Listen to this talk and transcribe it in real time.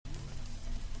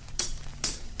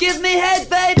Give me head,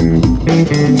 babe! Don't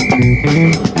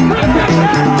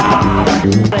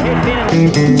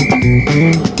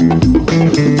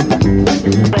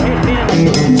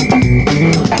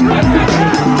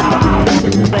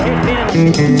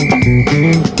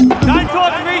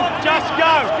talk to me, just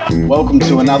go! Welcome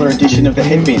to another edition of The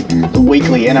Headbin, the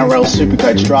weekly NRL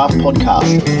Supercoach Draft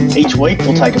podcast. Each week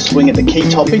we'll take a swing at the key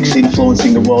topics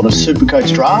influencing the world of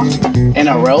Supercoach Draft,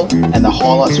 NRL, and the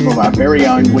highlights from our very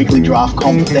own weekly draft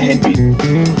comp, The Headbin.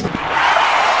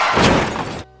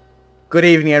 Good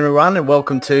evening, everyone, and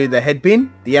welcome to The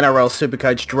Headbin, the NRL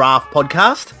Supercoach Draft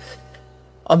podcast.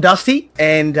 I'm Dusty,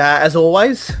 and as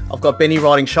always, I've got Benny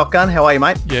riding shotgun. How are you,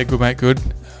 mate? Yeah, good, mate. Good.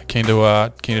 Keen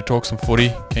to talk some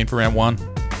footy. Keen for round one.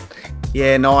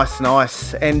 Yeah, nice.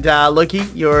 And Lukey,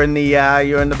 you're in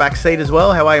the back seat as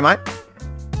well. How are you, mate?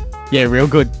 Yeah, real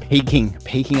good. Peaking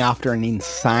after an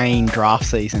insane draft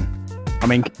season. I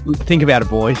mean, think about it,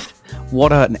 boys.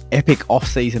 What an epic off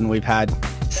season we've had.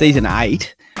 Season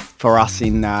 8 for us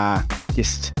in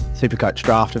just Supercoach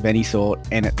draft of any sort,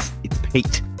 and it's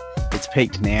peaked. It's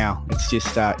peaked now. It's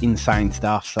just insane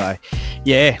stuff. So,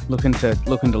 yeah, looking to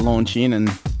launch in and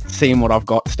seeing what I've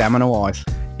got stamina-wise.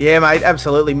 Yeah, mate,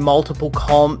 absolutely. Multiple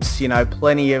comps,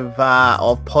 plenty of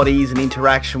potties and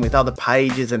interaction with other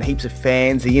pages and heaps of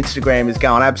fans. The Instagram is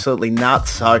going absolutely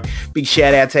nuts. So big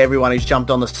shout out to everyone who's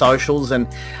jumped on the socials. And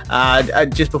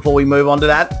just before we move on to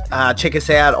that, check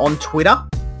us out on Twitter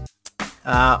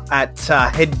at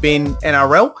Headbin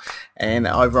NRL. And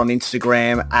over on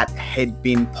Instagram at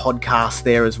Headbin Podcast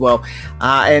there as well.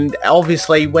 And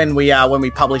obviously when we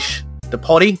publish the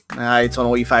potty, it's on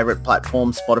all your favourite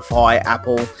platforms, Spotify,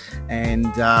 Apple, and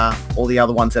all the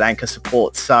other ones that Anchor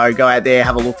supports. So go out there,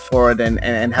 have a look for it,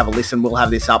 and have a listen. We'll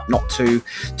have this up not too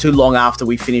long after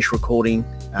we finish recording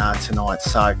tonight.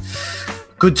 So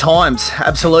good times,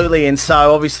 absolutely. And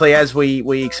so obviously, as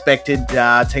we expected,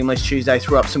 Teamless Tuesday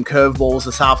threw up some curveballs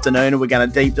this afternoon, and we're going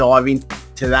to deep dive into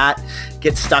that,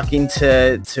 get stuck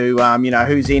into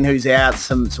who's in, who's out,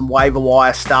 some waiver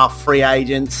wire stuff, free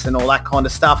agents and all that kind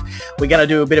of stuff. We're going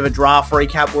to do a bit of a draft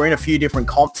recap. We're in a few different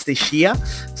comps this year.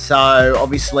 So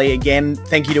obviously, again,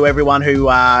 thank you to everyone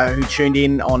who tuned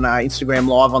in on Instagram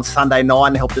Live on Sunday night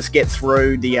and helped us get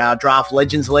through the Draft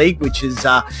Legends League, which is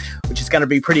going to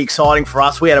be pretty exciting for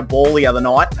us. We had a ball the other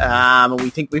night, and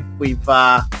we think we've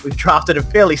drafted a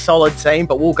fairly solid team,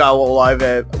 but we'll go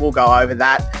over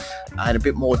that in a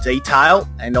bit more detail,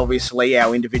 and obviously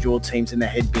our individual teams in the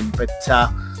headbin. But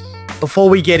before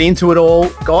we get into it all,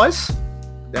 guys,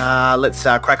 let's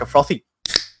crack a frothy.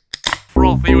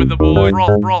 Frothy with the boys.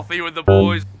 Frothy with the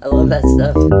boys. I love that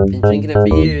stuff. Been drinking it for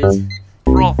years.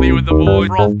 Frothy with the boys.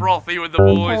 Frothy with the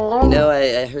boys.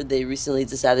 I heard they recently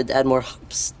decided to add more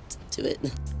hops to it.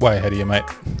 Way ahead of you, mate.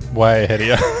 Way ahead of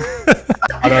you.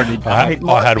 I don't need that.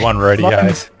 I had one ready.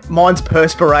 Mine's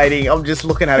perspirating. I'm just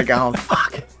looking at it going,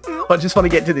 fuck. I just want to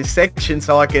get to this section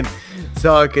so I can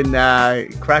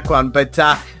crack one. But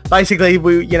basically,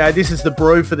 this is the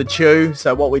brew for the chew.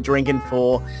 So what we're drinking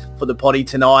for the potty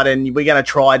tonight, and we're going to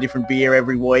try a different beer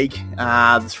every week,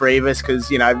 the three of us, because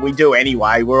we do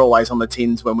anyway. We're always on the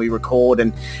tins when we record,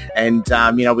 and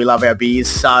we love our beers.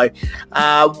 So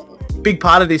big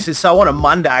part of this is, so on a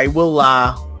Monday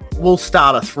we'll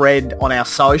start a thread on our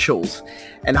socials,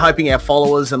 and hoping our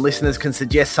followers and listeners can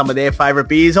suggest some of their favourite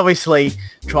beers. Obviously,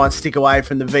 try and stick away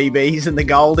from the VBs and the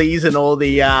Goldies and all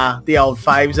the old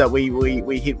faves that we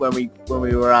hit when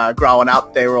we were growing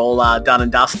up. They're all done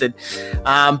and dusted.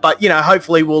 But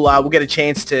hopefully we'll get a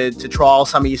chance to trial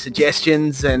some of your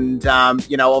suggestions, and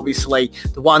obviously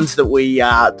the ones that we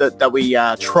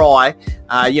try,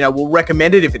 we'll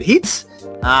recommend it if it hits.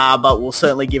 But we'll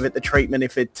certainly give it the treatment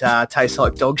if it tastes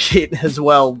like dog shit as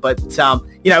well. But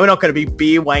we're not going to be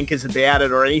beer wankers about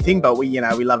it or anything. But we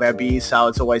love our beers, so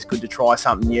it's always good to try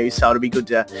something new. So it'll be good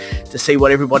to see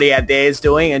what everybody out there is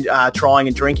doing and trying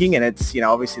and drinking. And it's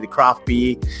obviously the craft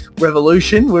beer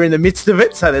revolution. We're in the midst of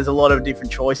it, so there's a lot of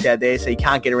different choice out there. So you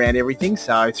can't get around everything.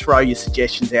 So throw your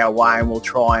suggestions our way, and we'll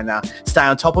try and stay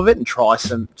on top of it and try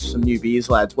some new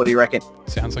beers, lads. What do you reckon?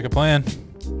 Sounds like a plan.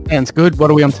 Sounds good. What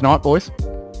are we on tonight, boys?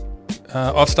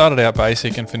 I've started out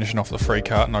basic and finishing off the free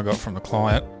carton I got from the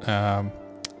client. Have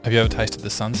you ever tasted the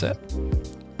Sunset?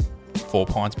 4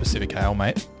 pints Pacific Ale,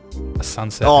 mate. A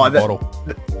Sunset in a bottle.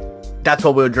 That's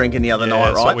what we were drinking the other night,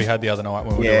 right? That's what we had the other night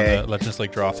when we were doing the Legends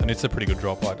League draft, and it's a pretty good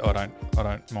drop. I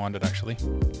don't mind it, actually.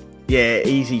 Yeah,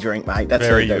 easy drink, mate. That's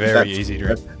very easy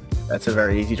drink. That's a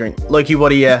very easy drink. Lukey,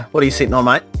 what are you sitting on,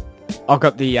 mate? I've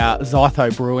got the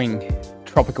Zytho Brewing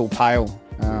Tropical Pale,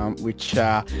 which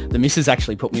the missus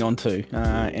actually put me onto,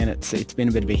 and it's been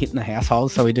a bit of a hit in the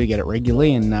household, so we do get it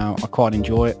regularly, and I quite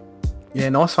enjoy it. Yeah,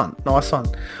 nice one.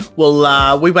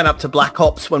 Well, we went up to Black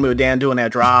Hops when we were down doing our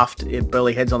draft at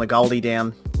Burley Heads on the Goldie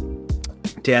down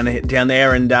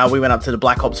there, and we went up to the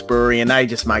Black Hops Brewery, and they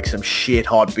just make some shit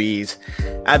hot beers.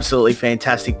 Absolutely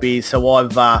fantastic beers. So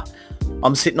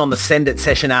I'm sitting on the Send It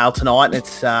Session Ale tonight, and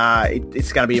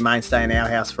it's going to be a mainstay in our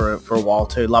house for a while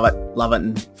too. Love it,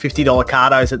 and $50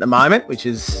 cardos at the moment, which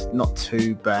is not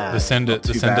too bad. The Send It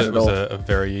was a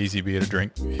very easy beer to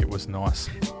drink. It was nice.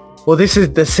 Well, this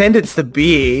is the Send It's the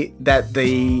beer that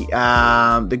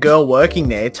the girl working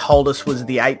there told us was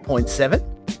the 8.7.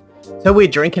 So we're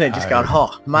drinking it, just going,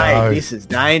 oh, mate, this is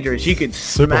dangerous. You could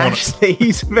smash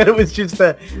these, but it was just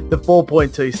the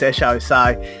 4.2 Sesho.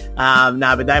 So,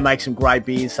 no, but they make some great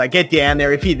beers. So get down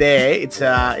there if you're there. It's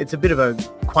a bit of a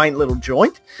quaint little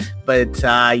joint, but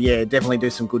yeah, definitely do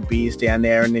some good beers down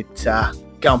there, and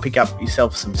go and pick up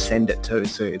yourself some Send It too.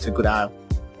 So it's a good ale.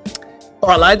 All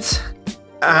right, lads.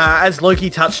 As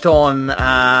Lukey touched on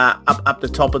up the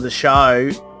top of the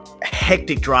show,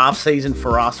 hectic draft season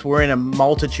for us. We're in a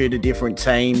multitude of different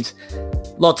teams,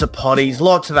 lots of potties,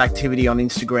 lots of activity on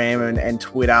Instagram and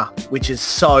Twitter, which is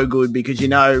so good because you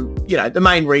know the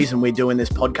main reason we're doing this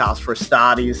podcast for a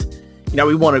start is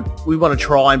we want to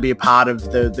try and be a part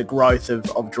of the growth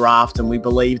of draft, and we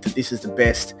believe that this is the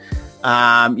best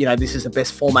this is the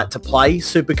best format to play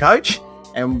Supercoach.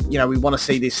 And, we want to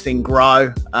see this thing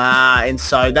grow. And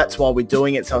so that's why we're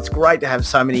doing it. So it's great to have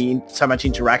so much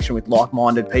interaction with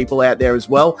like-minded people out there as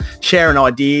well, sharing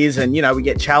ideas. And, we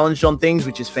get challenged on things,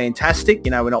 which is fantastic.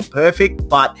 We're not perfect,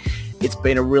 but it's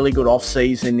been a really good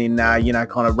off-season in,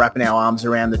 kind of wrapping our arms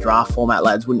around the draft format,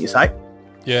 lads, wouldn't you say?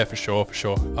 Yeah, for sure.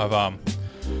 I've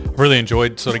really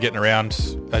enjoyed sort of getting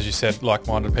around, as you said,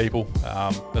 like-minded people.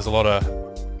 There's a lot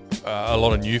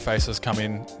of new faces come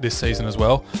in this season as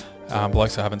well.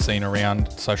 Blokes I haven't seen around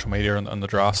social media and the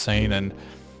draft scene, and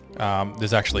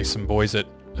there's actually some boys at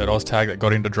OzTag that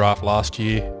got into draft last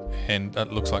year, and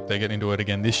it looks like they're getting into it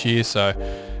again this year. So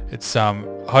it's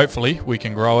hopefully we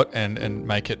can grow it and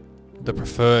make it the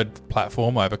preferred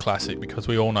platform over Classic, because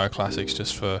we all know Classic's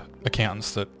just for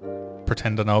accountants that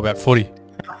pretend to know about footy.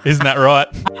 Isn't that right?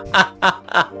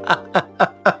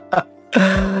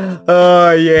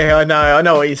 Oh yeah, I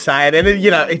know what you're saying, and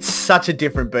it's such a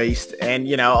different beast, and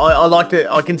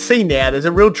I can see now there's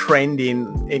a real trend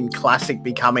in Classic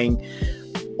becoming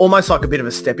almost like a bit of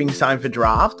a stepping stone for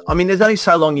draft. I mean, there's only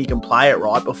so long you can play it,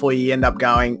 right, before you end up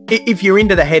going, if you're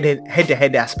into the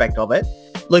head-to-head aspect of it.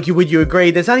 Look, would you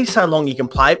agree? There's only so long you can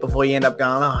play it before you end up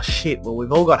going, oh shit, well,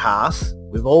 we've all got Haas,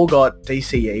 we've all got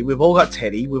DCE, we've all got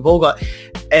Teddy,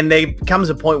 and there comes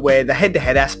a point where the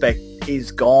head-to-head aspect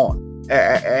is gone.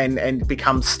 And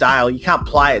becomes stale. You can't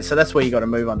play it, so that's where you got to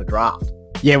move on to draft.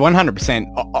 Yeah,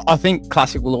 100%. I think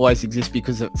Classic will always exist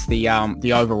because it's the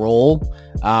overall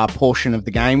portion of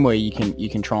the game where you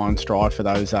can try and strive for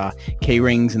those key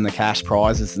rings and the cash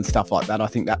prizes and stuff like that. I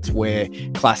think that's where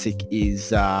Classic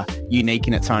is unique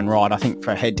in its own right. I think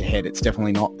for head to head, it's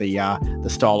definitely not the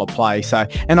style of play. So,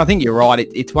 and I think you're right.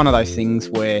 It's one of those things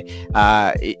where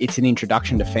it's an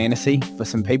introduction to fantasy for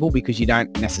some people, because you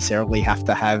don't necessarily have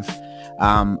to have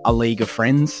a league of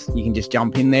friends. You can just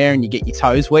jump in there and you get your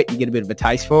toes wet, you get a bit of a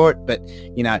taste for it. But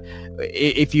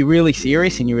if you're really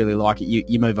serious and you really like it,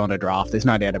 you move on to draft. There's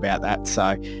no doubt about that.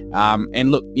 So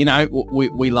and look,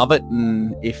 we love it,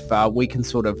 and if we can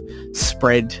sort of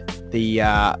spread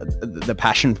the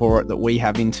passion for it that we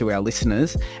have into our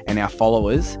listeners and our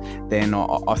followers, then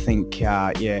I think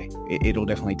it'll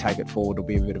definitely take it forward. It'll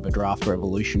be a bit of a draft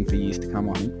revolution for years to come,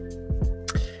 I think.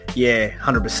 Yeah,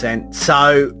 100%.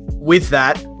 So with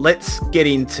that, let's get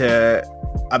into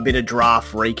a bit of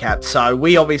draft recap. So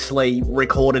we obviously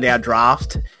recorded our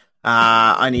draft,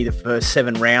 only the first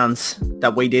 7 rounds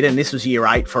that we did, and this was year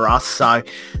 8 for us. So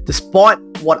despite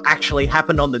what actually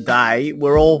happened on the day,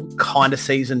 we're all kind of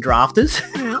seasoned drafters.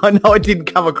 I know it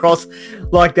didn't come across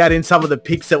like that in some of the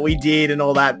picks that we did and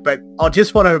all that, but I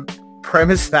just want to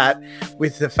premise that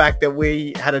with the fact that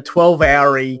we had a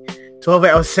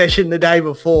 12-hour session the day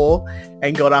before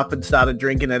and got up and started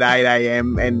drinking at 8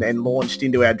 a.m. and launched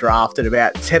into our draft at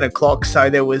about 10 o'clock. So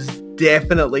there was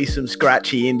definitely some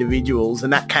scratchy individuals,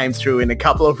 and that came through in a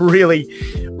couple of really,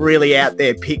 really out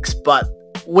there picks, but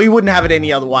we wouldn't have it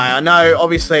any other way. I know,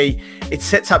 obviously, it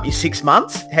sets up your 6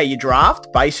 months, how you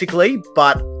draft, basically,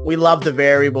 but we love the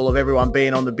variable of everyone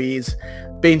being on the beers,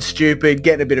 being stupid,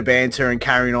 getting a bit of banter and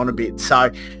carrying on a bit.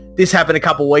 So this happened a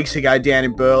couple of weeks ago down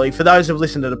in Burley. For those who've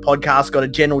listened to the podcast, got a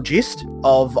general gist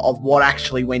of what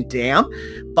actually went down.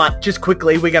 But just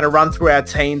quickly, we're going to run through our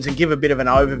teams and give a bit of an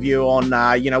overview on,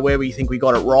 where we think we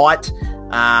got it right,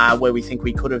 where we think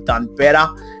we could have done better.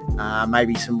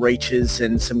 maybe some reaches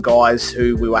and some guys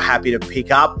who we were happy to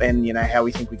pick up, and how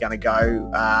we think we're going to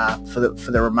go for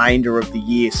the remainder of the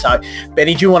year. So,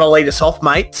 Benny, do you want to lead us off,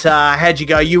 mate? How'd you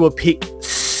go? You were pick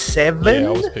 7? Yeah,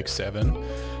 I was pick 7.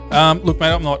 Look,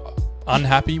 mate, I'm not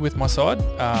unhappy with my side.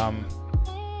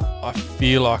 I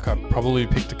feel like I probably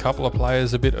picked a couple of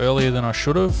players a bit earlier than I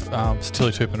should have.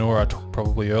 Stili Tupanua I took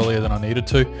probably earlier than I needed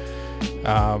to.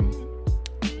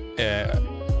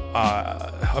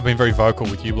 I've been very vocal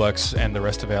with you blokes and the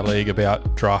rest of our league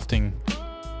about drafting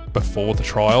before the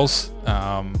trials.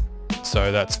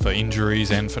 So that's for injuries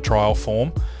and for trial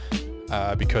form.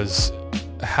 Because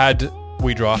had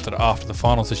we drafted after the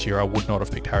finals this year, I would not have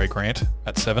picked Harry Grant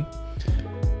at 7.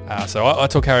 So I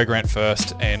took Harry Grant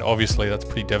first, and obviously that's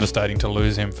pretty devastating to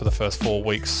lose him for the first 4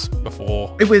 weeks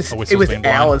before it was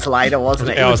hours later, wasn't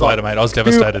it? Hours later, mate. I was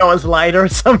devastated. 2 hours later or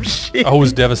some shit. I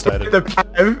was devastated.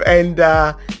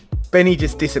 And Benny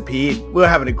just disappeared. We were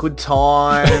having a good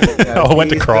time. I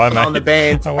went to cry, mate. On the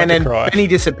band, and then Benny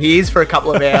disappears for a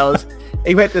couple of hours.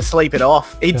 He went to sleep it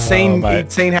off. He'd seen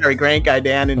Harry Grant go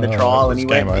down in the trial, and he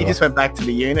just went back to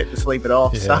the unit to sleep it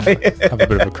off. Yeah, so have a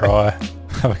bit of a cry.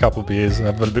 Have a couple of beers and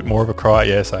have a bit more of a cry.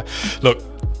 Yeah, so look,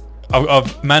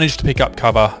 I've managed to pick up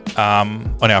cover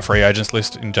on our free agents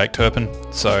list in Jake Turpin,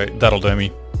 so that'll do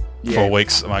me 4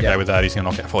 weeks. I'm okay with that. He's going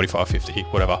to knock out 45, 50,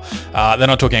 whatever. Then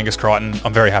I took Angus Crichton.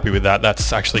 I'm very happy with that.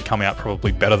 That's actually come out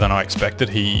probably better than I expected.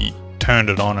 He turned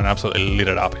it on and absolutely lit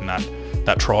it up in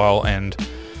that trial, and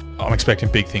I'm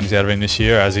expecting big things out of him this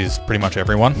year, as is pretty much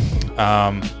everyone.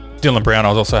 Dylan Brown I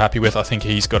was also happy with. I think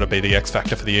he's got to be the X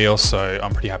factor for the Eels, so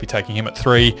I'm pretty happy taking him at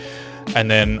 3.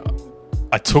 And then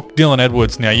I took Dylan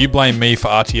Edwards. Now you blame me for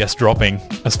RTS dropping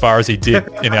as far as he did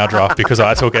in our draft because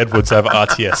I took Edwards over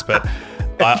RTS, but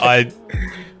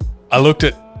I looked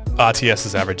at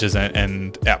RTS's averages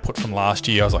and output from last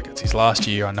year. I was like, it's his last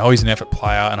year. I know he's an effort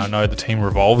player and I know the team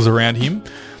revolves around him,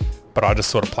 but I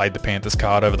just sort of played the Panthers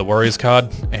card over the Warriors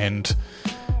card, and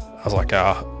I was like,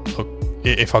 look,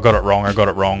 if I got it wrong, I got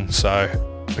it wrong. So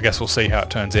I guess we'll see how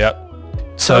it turns out.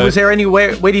 So was there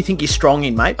anywhere? Where do you think you're strong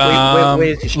in, mate?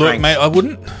 Where's your strength? Look, mate,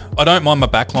 I don't mind my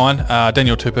back line.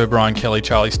 Daniel Tupou, Brian Kelly,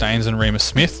 Charlie Staines, and Remus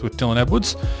Smith with Dylan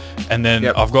Edwards, and then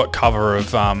I've got cover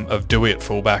of Dewey at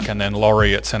fullback, and then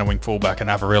Laurie at centre wing fullback, and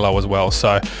Avarillo as well.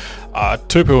 So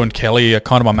Tupou and Kelly are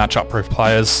kind of my matchup proof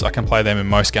players. I can play them in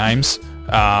most games,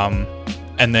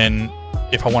 and then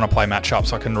if I want to play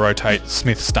matchups, I can rotate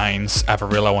Smith, Staines,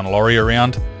 Avarillo, and Laurie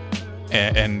around,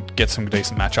 and get some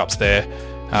decent matchups there.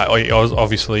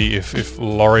 Obviously, if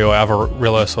Laurie or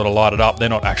Avarillo sort of light it up, they're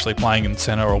not actually playing in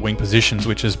centre or wing positions,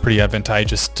 which is pretty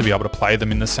advantageous to be able to play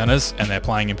them in the centres, and they're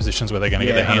playing in positions where they're going to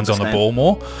get their hands 100%. On the ball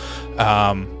more.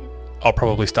 I'll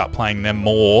probably start playing them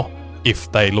more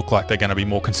if they look like they're going to be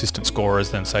more consistent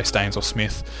scorers than, say, Staines or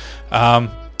Smith.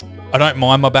 I don't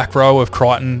mind my back row of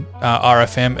Crichton,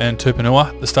 RFM and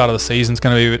Tupanua. The start of the season's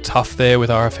going to be a bit tough there with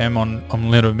RFM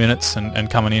on limited minutes and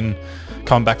coming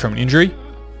back from an injury.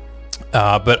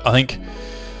 But I think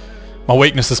my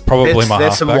weakness is probably my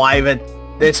halfback.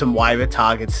 There's some waiver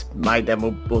targets, mate,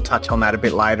 and we'll touch on that a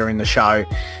bit later in the show.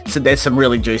 So there's some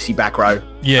really juicy back row.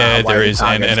 Yeah, there is,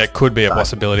 and it could be a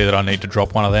possibility that I need to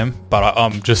drop one of them, but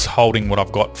I'm just holding what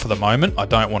I've got for the moment. I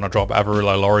don't want to drop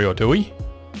Avarillo, Laurie or Dewey.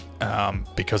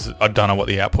 Because I don't know what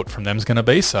the output from them is going to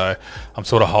be, so I'm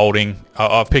sort of holding.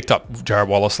 I've picked up Jared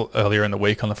Wallace earlier in the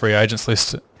week on the free agents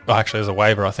list, actually as a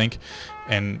waiver, I think,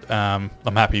 and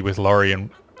I'm happy with Laurie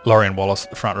and Wallace at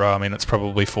the front row. I mean, it's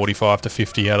probably 45 to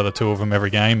 50 out of the two of them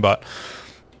every game, but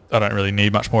I don't really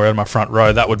need much more out of my front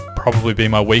row. That would probably be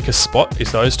my weakest spot,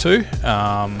 is those two.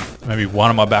 Maybe one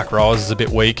of my back rows is a bit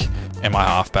weak, and my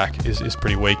halfback is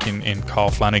pretty weak in Kyle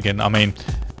Flanagan. I mean,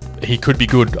 he could be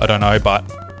good, I don't know, but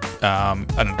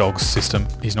in a Dogs system,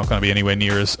 he's not going to be anywhere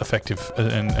near as effective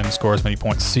and score as many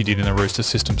points as he did in the Roosters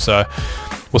system. So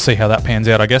we'll see how that pans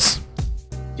out, I guess.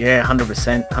 Yeah,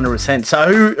 100%.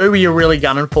 So who were you really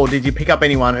gunning for? Did you pick up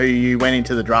anyone who you went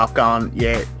into the draft going,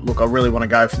 yeah, look, I really want to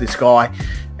go for this guy?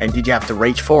 And did you have to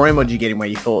reach for him, or did you get him where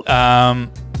you thought?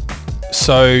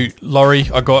 So Laurie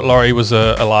was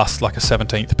a last, like a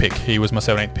 17th pick. He was my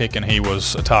 17th pick, and he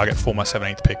was a target for my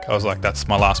 17th pick. I was like, that's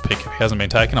my last pick. If he hasn't been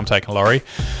taken, I'm taking Laurie.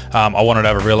 I wanted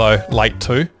Avarillo late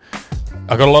too.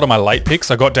 I got a lot of my late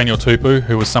picks. I got Daniel Tupou,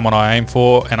 who was someone I aimed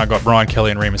for, and I got Brian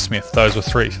Kelly and Remus Smith. Those were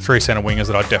three centre wingers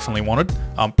that I definitely wanted.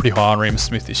 I'm pretty high on Remus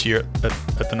Smith this year at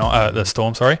the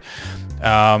Storm. Sorry.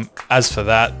 As for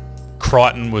that,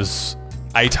 Crichton was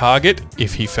a target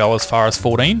if he fell as far as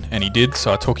 14, and he did,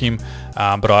 so I took him.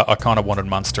 But I kind of wanted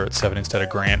Munster at 7 instead of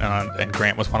Grant, and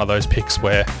Grant was one of those picks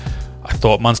where I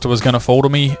thought Munster was going to fall to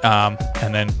me,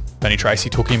 and then Benny Tracy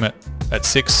took him at at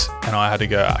 6, and I had to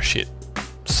go, shit.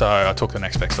 So I took the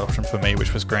next best option for me,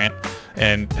 which was Grant.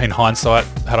 And in hindsight,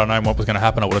 had I known what was going to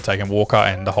happen, I would have taken Walker,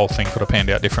 and the whole thing could have panned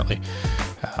out differently.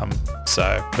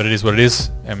 But it is what it is.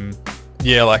 And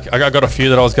yeah, like I got a few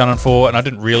that I was gunning for, and I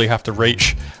didn't really have to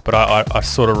reach, but I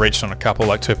sort of reached on a couple,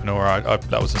 like Tupanua.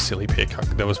 That was a silly pick.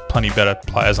 There was plenty better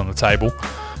players on the table,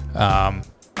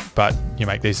 but you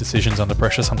make these decisions under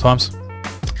pressure sometimes.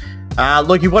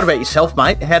 Lukey, what about yourself,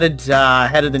 mate? How did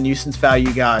the nuisance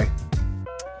value go?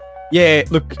 Yeah,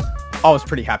 look, I was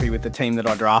pretty happy with the team that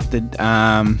I drafted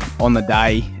on the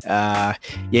day. I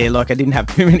didn't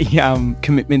have too many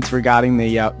commitments regarding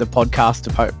the podcast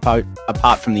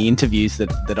apart from the interviews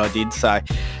that I did. So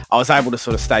I was able to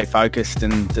sort of stay focused,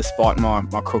 and despite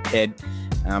my crook head,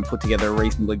 put together a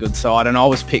reasonably good side. And I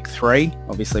was pick 3.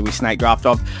 Obviously, we snake draft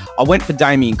off. I went for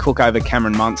Damien Cook over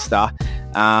Cameron Munster,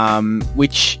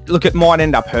 which, look, it might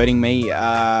end up hurting me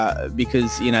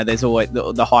because, there's always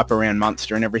the hype around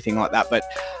Munster and everything like that. But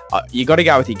you got to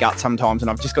go with your gut sometimes.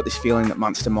 And I've just got this feeling that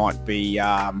Munster might be,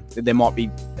 there might be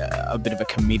a bit of a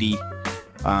committee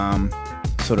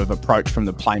sort of approach from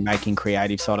the playmaking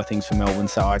creative side of things for Melbourne.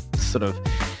 So I sort of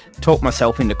talked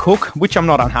myself into Cook, which I'm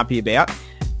not unhappy about.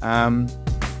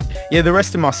 The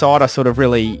rest of my side I sort of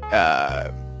really,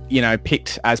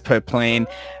 picked as per plan.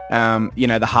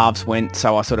 The halves went,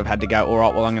 so I sort of had to go, all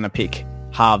right, well, I'm going to pick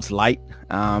halves late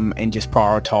and just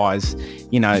prioritise,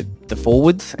 the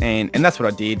forwards. And that's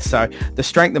what I did. So the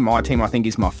strength of my team, I think,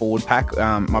 is my forward pack.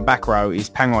 My back row is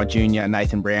Pangai Jr.,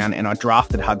 Nathan Brown, and I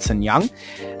drafted Hudson Young.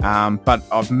 But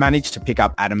I've managed to pick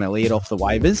up Adam Elliott off the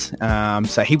waivers.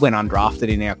 So he went undrafted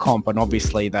in our comp, and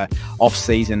obviously the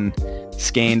off-season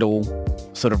scandal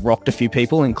sort of rocked a few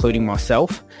people, including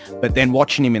myself. But then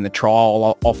watching him in the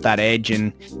trial off that edge,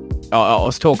 and I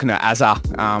was talking to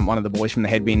Azza, one of the boys from the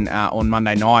Headbin, on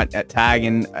Monday night at Tag,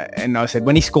 and I said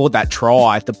when he scored that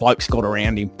try, the blokes got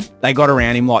around him. They got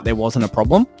around him like there wasn't a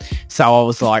problem. So I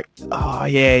was like, oh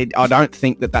yeah, I don't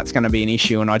think that's going to be an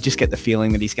issue, and I just get the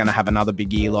feeling that he's going to have another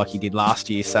big year like he did last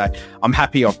year. So I'm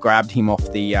happy I've grabbed him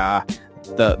off the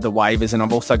waivers, and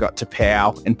I've also got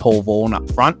Tapau and Paul Vaughan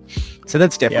up front. So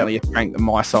that's definitely a strength of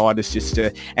my side, is just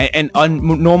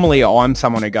normally I'm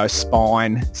someone who goes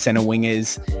spine, centre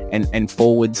wingers and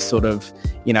forwards, sort of,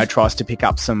 tries to pick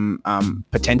up some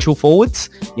potential forwards,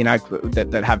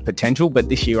 that have potential. But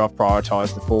this year I've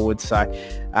prioritised the forwards, so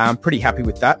I'm pretty happy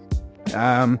with that.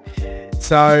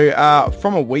 So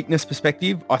from a weakness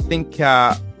perspective, I think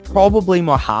probably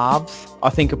my halves, I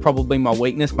think, are probably my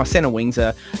weakness. My centre wings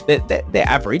they're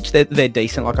average. They're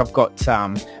decent. Like I've got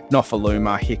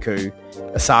Nofaluma, Hiku,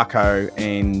 Asako,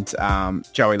 and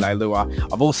Joey Leilua.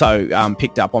 I've also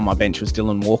picked up on my bench was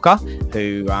Dylan Walker,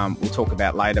 who we'll talk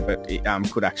about later, but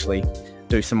could actually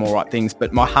do some all right things.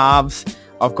 But my halves,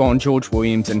 I've gone George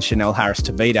Williams and Chanel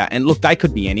Harris-Tavita, and look, they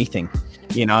could be anything.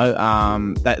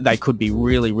 They could be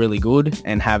really, really good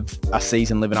and have a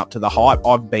season living up to the hype.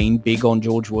 I've been big on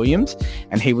George Williams,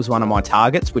 and he was one of my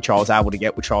targets, which I was able to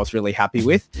get, which I was really happy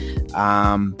with.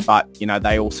 But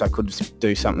they also could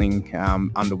do something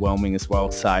underwhelming as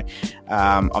well. So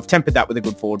I've tempered that with a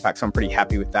good forward pack, so I'm pretty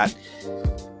happy with that.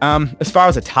 As far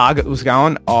as a target was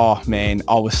going, oh man,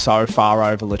 I was so far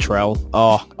over Latrell.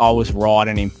 Oh, I was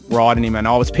riding him, and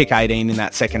I was pick 18 in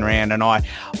that second round, and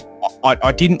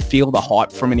I didn't feel the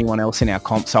hype from anyone else in our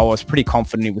comp, so I was pretty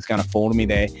confident he was going to fall to me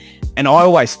there. And I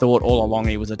always thought all along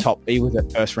he was a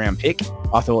first round pick.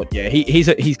 I thought, yeah,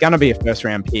 he's going to be a first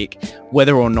round pick,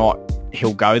 whether or not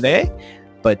he'll go there.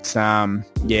 But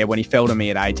when he fell to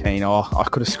me at 18, I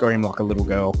could have screamed like a little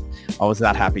girl. I was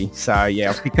that happy. So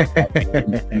yeah,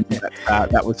 I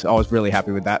was really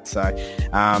happy with that. So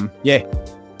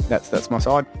that's my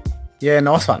side. Yeah,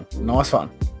 nice one.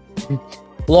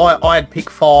 Well, I had pick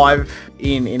 5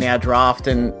 in our draft,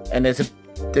 and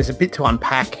there's a bit to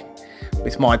unpack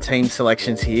with my team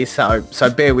selections here. So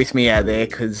bear with me out there,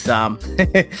 because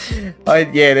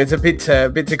there's a bit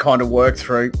to kind of work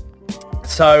through.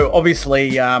 So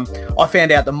obviously, I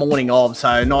found out the morning of,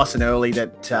 so nice and early,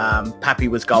 that Pappy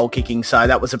was goal kicking. So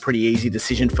that was a pretty easy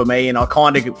decision for me, and I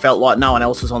kind of felt like no one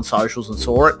else was on socials and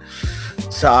saw it.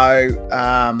 So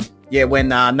when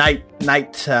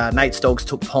Nate's dogs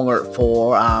took Ponga at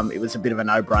 4, it was a bit of a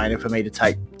no-brainer for me to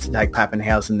take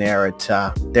Pappenhausen there at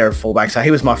fullback. So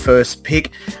he was my first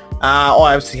pick. I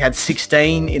obviously had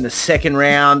 16 in the second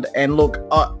round, and look,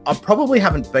 I probably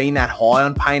haven't been that high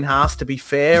on Payne Haas, to be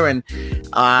fair, and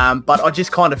but I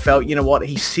just kind of felt, you know what,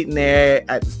 he's sitting there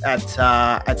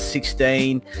at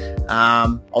 16.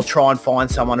 I'll try and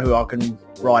find someone who I can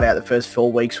ride out the first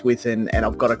 4 weeks with, and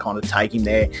I've got to kind of take him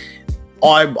there.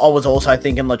 I was also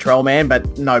thinking Latrell, man,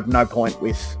 but no point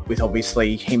with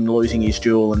obviously him losing his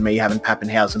duel and me having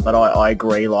Pappenhausen. But I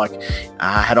agree. Like,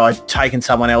 had I taken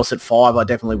someone else at 5, I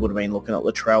definitely would have been looking at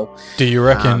Latrell. Do you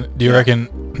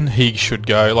reckon he should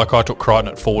go? Like, I took Crichton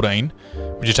at 14.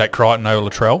 Would you take Crichton over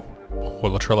Latrell, or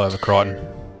Latrell over Crichton?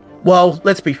 Well,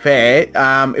 let's be fair.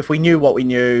 If we knew what we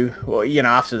knew, well,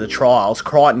 after the trials,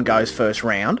 Crichton goes first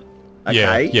round.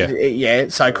 Okay. Yeah.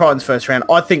 So Crichton's first round.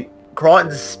 I think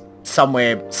Crichton's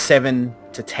somewhere 7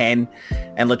 to 10,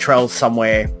 and Latrell's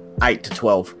somewhere 8 to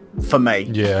 12 for me.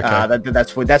 Yeah, okay.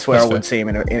 That's where I would see him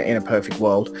in a perfect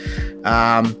world.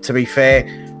 To be fair,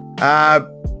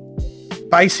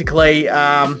 basically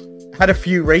had a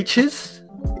few reaches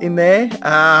in there.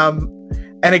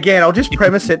 And again, I'll just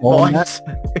premise it by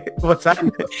what's that?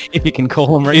 If you can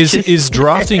call them reaches. Is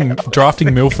drafting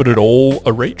Milford at all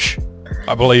a reach?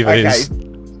 I believe it is.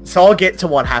 So I'll get to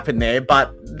what happened there,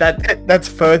 but that's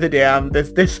further down.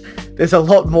 There's a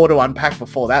lot more to unpack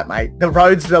before that, mate. The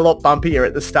road's a lot bumpier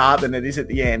at the start than it is at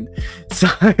the end. So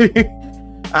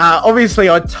obviously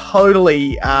I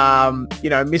totally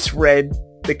misread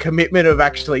the commitment of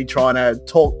actually trying to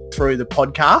talk through the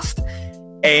podcast.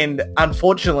 And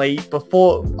unfortunately,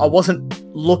 before, I wasn't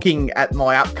looking at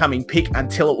my upcoming pick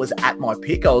until it was at my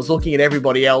pick. I was looking at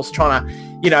everybody else, trying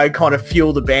to, kind of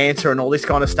fuel the banter and all this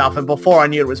kind of stuff. And before I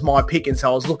knew it was my pick, and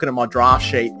so I was looking at my draft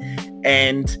sheet,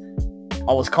 and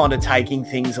I was kind of taking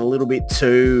things a little bit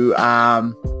too,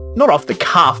 not off the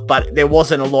cuff, but there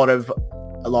wasn't a lot of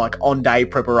like on-day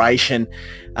preparation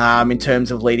in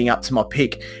terms of leading up to my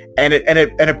pick, and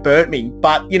it burnt me.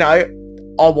 But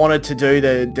I wanted to do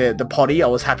the potty. I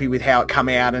was happy with how it come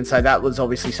out, and so that was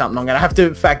obviously something I'm going to have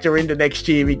to factor into next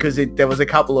year, because there was a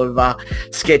couple of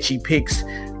sketchy picks.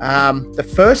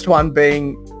 The first one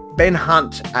being Ben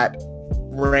Hunt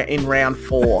in round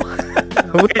 4,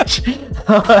 which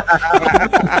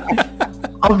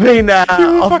I've been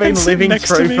living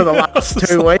through for the last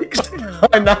 2 weeks.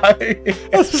 I know.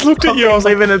 I just looked at you. I was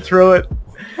living it through it.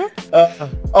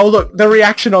 Look, the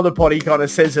reaction on the potty kind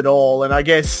of says it all, and I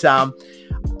guess a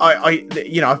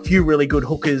few really good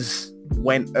hookers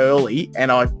went early,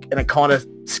 and it kind of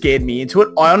scared me into it.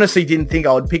 I honestly didn't think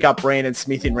I would pick up Brandon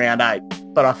Smith in round 8,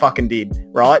 but I fucking did,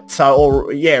 right? So,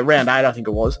 round 8 I think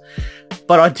it was,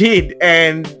 but I did,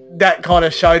 and that kind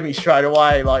of showed me straight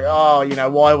away, like,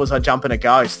 why was I jumping at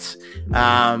ghosts?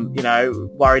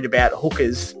 Worried about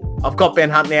hookers. I've got Ben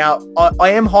Hunt now.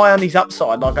 I am high on his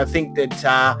upside. Like, I think that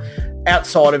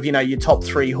outside of, your top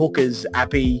 3 hookers,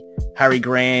 Appy, Harry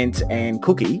Grant and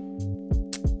Cookie,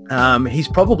 he's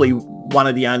probably one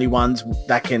of the only ones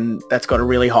that's got a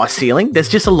really high ceiling. There's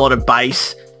just a lot of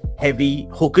base heavy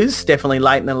hookers, definitely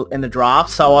late in the draft.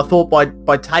 So I thought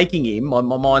by taking him, my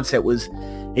mindset was,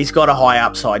 he's got a high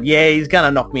upside. Yeah, he's going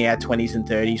to knock me out 20s and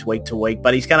 30s week to week,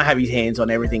 but he's going to have his hands on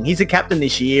everything. He's a captain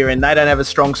this year, and they don't have a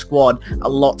strong squad. A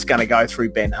lot's going to go through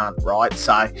Ben Hunt, right?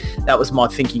 So that was my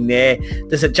thinking there.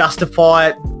 Does it justify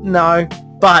it? No,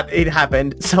 but it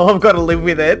happened. So I've got to live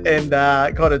with it and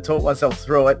kind of talk myself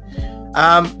through it.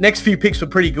 Next few picks were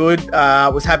pretty good.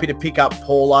 Was happy to pick up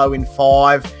Paulo in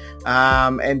 5.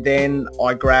 And then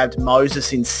I grabbed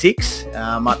Moses in 6,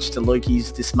 much to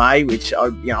Lukey's dismay, which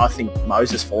I think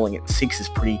Moses falling at 6 is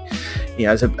pretty,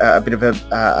 is a bit of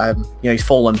a, he's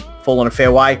fallen a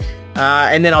fair way.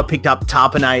 And then I picked up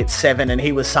Tarpanay at 7, and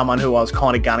he was someone who I was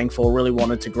kind of gunning for, really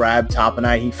wanted to grab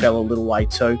Tarpanay. He fell a little way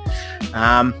too.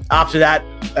 After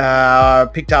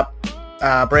that, picked up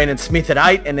Brandon Smith at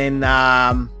 8, and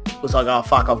then was like, oh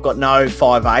fuck, I've got no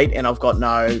 5'8", and I've got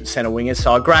no centre wingers.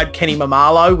 So I grabbed Kenny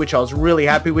Mamalo, which I was really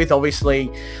happy with.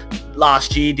 Obviously,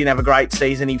 last year didn't have a great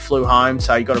season. He flew home,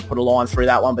 so you got to put a line through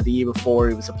that one. But the year before,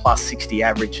 he was a plus 60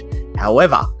 average.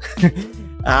 However,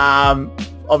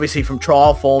 obviously from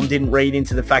trial form, didn't read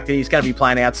into the fact that he's going to be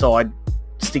playing outside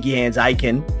Sticky Hands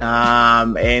Aiken.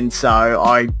 And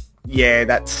so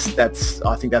that's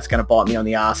I think that's going to bite me on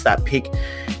the arse, that pick.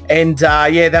 And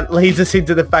that leads us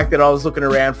into the fact that I was looking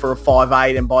around for a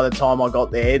 5'8", and by the time I got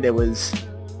there was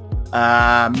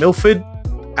Milford,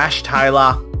 Ash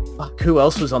Taylor. Fuck, who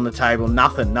else was on the table?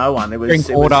 Nothing. No one.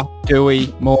 Drinkwater,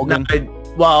 Dewey, Morgan.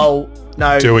 No,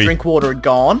 Dewey. Drinkwater had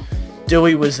gone.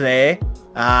 Dewey was there.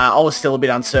 I was still a bit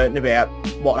uncertain about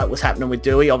what was happening with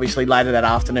Dewey. Obviously, later that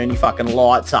afternoon, he fucking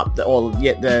lights up,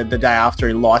 the day after,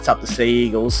 he lights up the Sea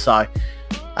Eagles. So,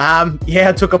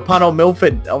 I took a punt on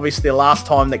Milford. Obviously, the last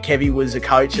time that Kevy was a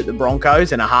coach at the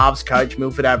Broncos and a halves coach,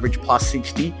 Milford averaged plus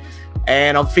 60.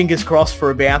 And I'm fingers crossed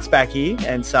for a bounce back here.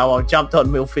 And so I jumped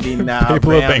on Milford in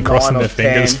People have been crossing their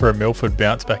fingers for a Milford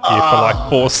bounce back here for like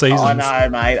 4 seasons. I know,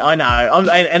 mate. I know.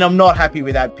 I'm not happy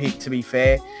with that pick, to be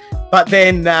fair. But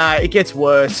then it gets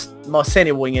worse. My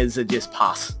centre wingers are just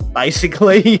pus,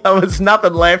 basically. There was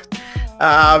nothing left.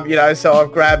 So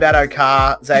I've grabbed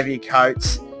Addo Xavier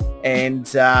Coates, and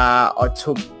I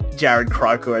took Jared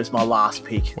Croker as my last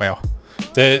pick. Wow.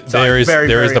 There is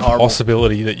the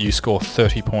possibility that you score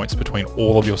 30 points between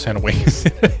all of your centre wings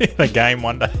in a game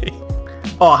one day.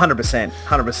 Oh,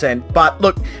 100%. But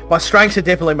look, my strengths are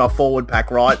definitely my forward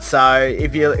pack, right? So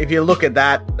if you look at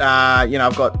that,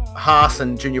 I've got Haas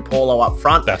and Junior Paulo up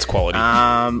front. That's quality.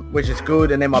 Which is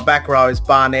good. And then my back row is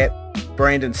Barnett,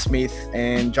 Brandon Smith,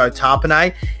 and Joe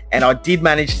Tarpanay. And I did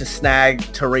manage to snag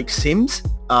Tariq Sims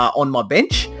on my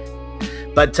bench.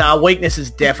 But weakness is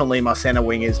definitely my centre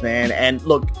wingers, man. And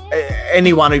look,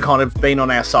 anyone who kind of been on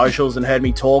our socials and heard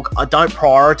me talk, I don't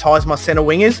prioritise my centre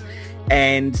wingers.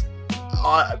 And,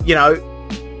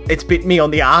 it's bit me on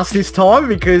the arse this time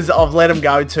because I've let them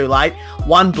go too late.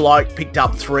 One bloke picked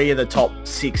up 3 of the top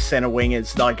 6 centre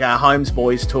wingers. Like Holmes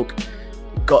boys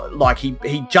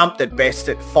he jumped at best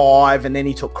at 5, and then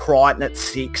he took Crichton at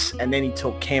 6, and then he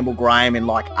took Campbell Graham in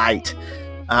 8.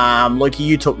 Lukey,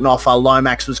 you took Noffa.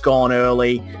 Lomax was gone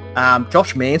early.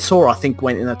 Josh Mansour, I think,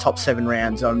 went in the top 7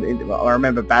 rounds. I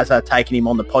remember Bazza taking him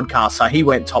on the podcast, so he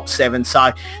went top 7. So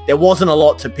there wasn't a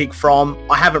lot to pick from.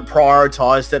 I haven't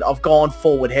prioritised it. I've gone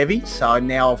forward heavy, so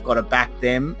now I've got to back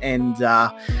them and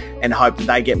hope that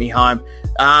they get me home.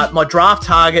 My draft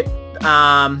target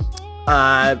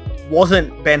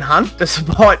wasn't Ben Hunt,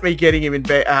 despite me getting him in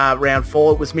round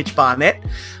 4. It was Mitch Barnett.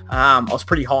 I was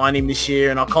pretty high on him this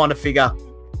year, and I kind of figure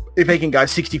if he can go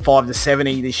 65 to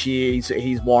 70 this year,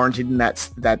 he's warranted in that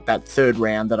third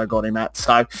round that I got him at.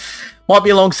 So might be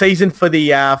a long season for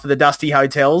the Dusty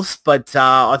Hotels, but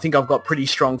I think I've got pretty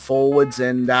strong forwards,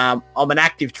 and I'm an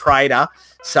active trader,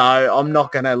 so I'm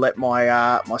not going to let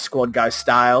my squad go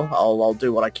stale. I'll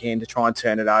do what I can to try and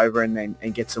turn it over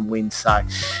and get some wins. So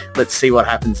let's see what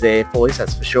happens there, boys.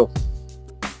 That's for sure.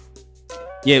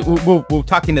 Yeah, we'll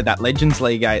tuck into that Legends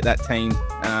League, that team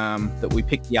that we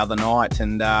picked the other night,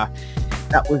 and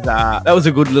that was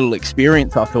a good little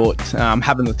experience, I thought,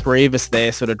 having the 3 of us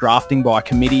there sort of drafting by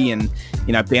committee and,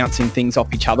 bouncing things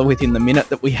off each other within the minute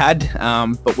that we had,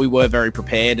 but we were very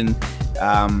prepared, and,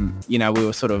 we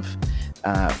were sort of,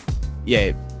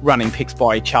 running picks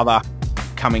by each other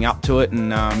coming up to it,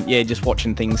 and just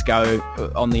watching things go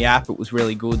on the app. It was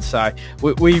really good. So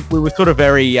we were sort of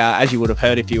very, as you would have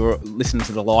heard if you were listening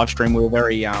to the live stream, we were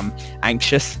very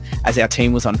anxious as our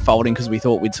team was unfolding, because we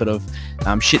thought we'd sort of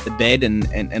shit the bed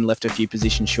and left a few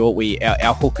positions short.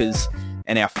 Our hookers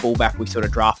and our fullback we sort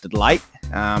of drafted late,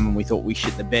 and we thought we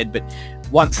shit the bed, but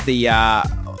once the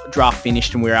draft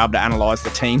finished and we were able to analyse the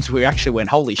teams, we actually went,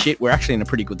 holy shit, we're actually in a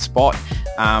pretty good spot.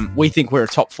 We think we're a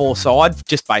top 4 side,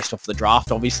 just based off the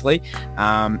draft, obviously.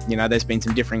 There's been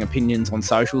some differing opinions on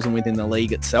socials and within the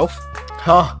league itself.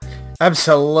 Oh,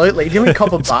 absolutely. Didn't we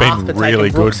cop a bath for really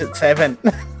taking Brooks at 7?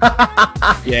 We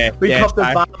copped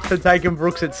a bath for taking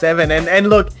Brooks at 7. And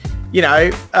look,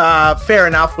 fair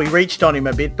enough, we reached on him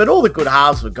a bit, but all the good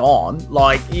halves were gone.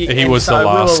 He was the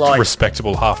last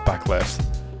respectable halfback left.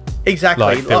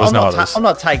 Exactly. There was I'm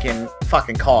not taking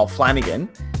fucking Kyle Flanagan.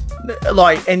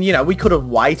 We could have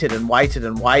waited and waited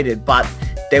and waited, but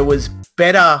there was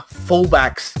better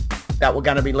fullbacks that were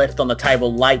going to be left on the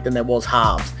table late than there was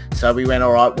halves. So we went,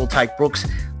 all right, we'll take Brooks.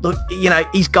 Look,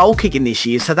 he's goal kicking this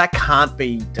year, so that can't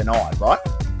be denied, right?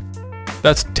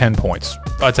 That's 10 points.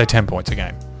 I'd say 10 points a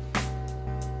game.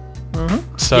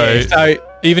 Mm-hmm. So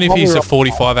even if he's a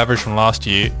 45 average from last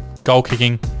year, goal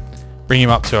kicking, bring him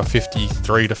up to a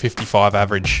 53 to 55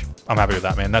 average. I'm happy with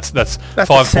that, man. That's 5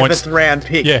 points. 7th round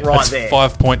pick right that's there.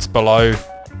 5 points below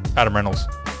Adam Reynolds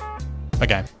a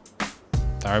game.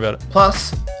 Don't worry about it.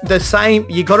 Plus,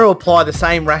 you got to apply the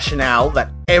same rationale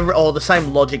the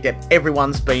same logic that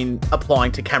everyone's been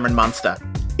applying to Cameron Munster.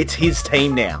 It's his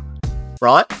team now,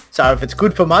 right? So if it's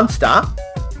good for Munster,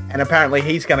 and apparently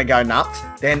he's going to go nuts,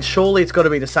 then surely it's got to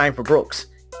be the same for Brooks.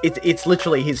 It's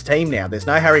literally his team now. There's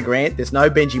no Harry Grant. There's no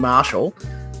Benji Marshall.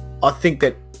 I think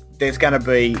that there's going to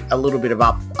be a little bit of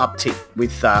uptick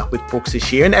with Brooks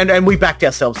this year, and we backed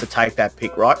ourselves to take that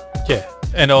pick, right? Yeah,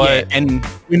 and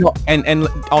we're not, and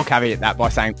I'll caveat that by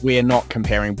saying we're not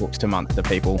comparing Brooks to Munster,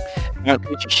 people. Don't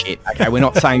pitch your shit. Okay, we're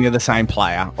not saying they're the same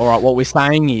player. All right, what we're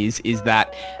saying is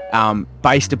that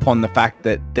based upon the fact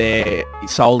that they're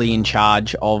solely in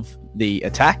charge of the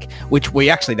attack, which we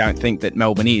actually don't think that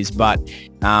Melbourne is, but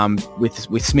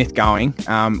with Smith going,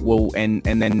 and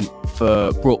then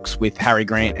for Brooks with Harry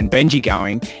Grant and Benji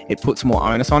going, it puts more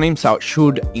onus on him, so it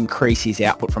should increase his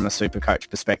output from a Supercoach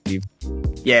perspective.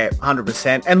 Yeah,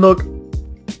 100%. And look,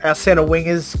 our centre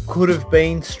wingers could have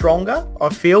been stronger, I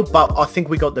feel, but I think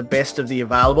we got the best of the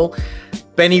available.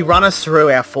 Benny, run us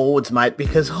through our forwards, mate,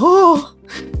 because,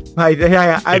 mate, they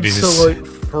are absolute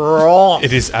froth.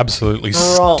 It is absolutely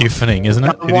stiffening, isn't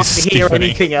it? I won't hear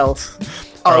anything else.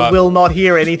 I will not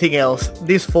hear anything else.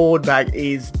 This forward back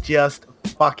is just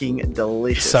fucking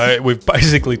delicious. So we've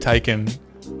basically taken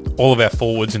all of our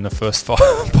forwards in the first five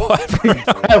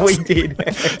rounds. We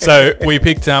did. So we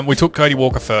took Cody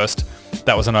Walker first.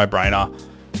 That was a no-brainer.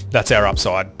 That's our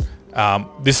upside.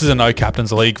 This is a no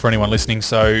captain's league for anyone listening.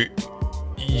 So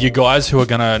you guys who are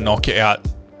going to knock you out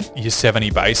your 70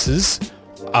 bases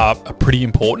are pretty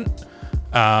important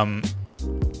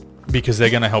because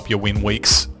they're going to help you win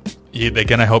weeks. They're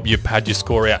going to help you pad your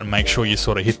score out and make sure you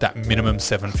sort of hit that minimum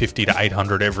 750 to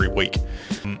 800 every week.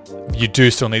 You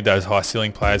do still need those high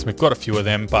ceiling players. We've got a few of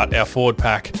them, but our forward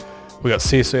pack, we got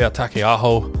Siusia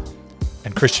Takiaho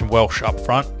and Christian Welsh up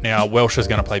front. Now, Welsh is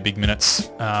going to play big minutes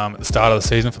at the start of the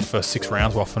season for the first 6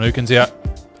 rounds while Finucane's out.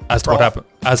 As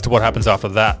to what happens after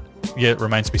that, it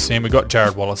remains to be seen. We've got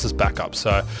Jared Wallace as backup,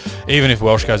 so even if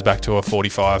Welsh goes back to a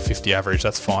 45, 50 average,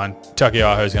 that's fine.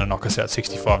 Takiaho is going to knock us out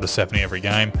 65 to 70 every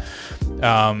game.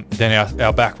 Then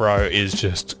our back row is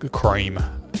just cream.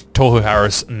 Tohu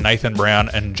Harris, Nathan Brown,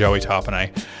 and Joey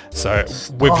Tarpanay. So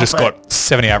we've just got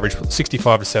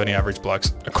 65 to 70 average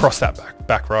blokes across that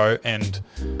back row, and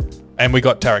we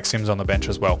got Tarek Sims on the bench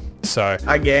as well. So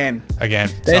again,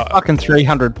 there's fucking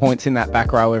 300 points in that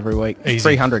back row every week. Easy.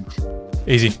 300,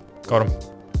 easy, got him.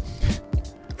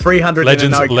 300.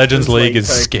 Legends League is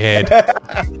scared.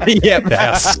 Yep, they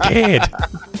are scared.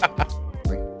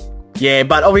 Yeah,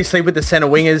 but obviously with the centre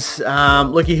wingers,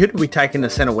 Lukey, who did we take in the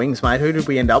centre wings, mate? Who did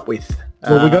we end up with?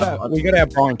 Well, we got our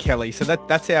Brian Kelly, so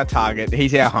that's our target.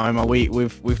 He's our homer.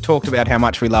 We've talked about how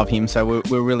much we love him, so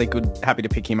we're really happy to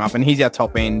pick him up, and he's our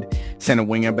top end centre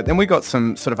winger. But then we got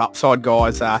some sort of upside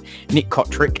guys. Nick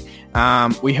Kotrick.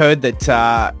 We heard that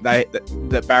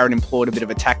that Barrett employed a bit of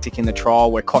a tactic in the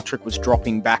trial where Kotrick was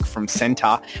dropping back from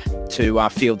centre to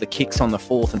field the kicks on the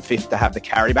 4th and 5th to have the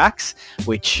carry backs,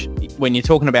 which when you're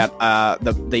talking about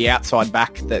the outside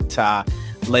back that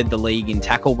led the league in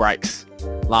tackle breaks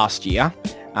last year,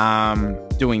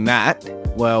 doing that,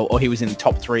 or he was in the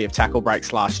top 3 of tackle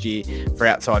breaks last year for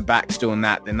outside backs doing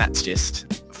that, then that's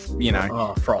just,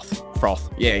 froth.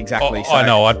 Yeah, exactly. I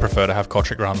know, I'd prefer to have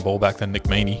Kotrick run the ball back than Nick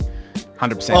Meaney.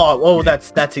 100%. Oh, well,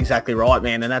 that's exactly right,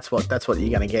 man, and that's what you're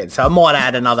going to get. So I might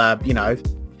add another,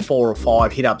 4 or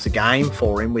 5 hit-ups a game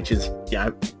for him, which is,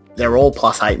 they're all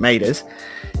plus 8 metres.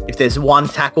 If there's one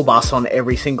tackle bus on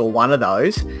every single one of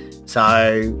those,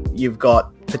 so you've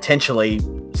got potentially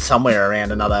somewhere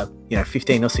around another,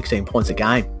 15 or 16 points a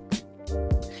game.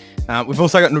 We've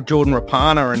also got Jordan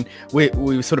Rapana, and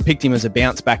we sort of picked him as a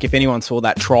bounce back. If anyone saw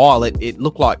that trial, it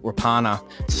looked like Rapana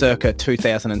circa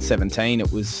 2017.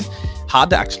 It was hard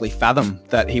to actually fathom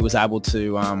that he was able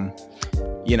to,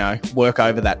 work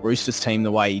over that Roosters team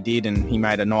the way he did, and he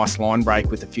made a nice line break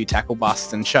with a few tackle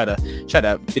busts and showed a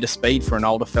bit of speed for an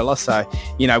older fella. So,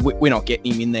 we're not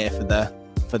getting him in there for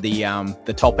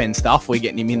the top end stuff. We're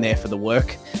getting him in there for the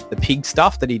work, the pig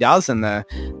stuff that he does, and the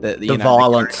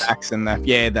violence and the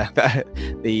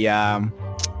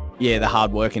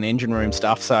hard work and engine room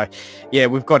stuff. So yeah,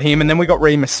 we've got him, and then we got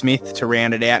Remus Smith to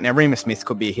round it out. Now Remus Smith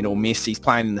could be a hit or miss. He's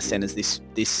playing in the centres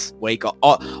this week.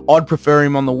 I'd prefer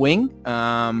him on the wing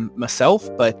myself,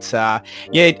 but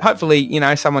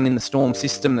hopefully someone in the Storm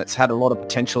system that's had a lot of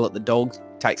potential at the Dogs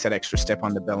takes that extra step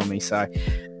under Bellamy. So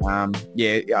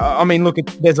look,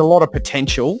 there's a lot of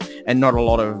potential and not a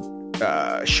lot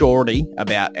of surety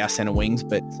about our centre wings,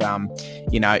 but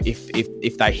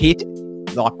if they hit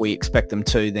like we expect them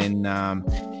to, then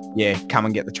come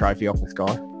and get the trophy off this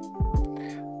guy.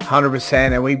 100%.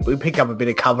 And we picked up a bit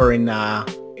of cover on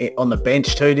the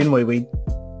bench too, didn't we?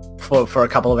 For a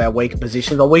couple of our weaker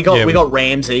positions. But we got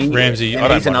Ramsey.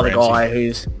 And he's another guy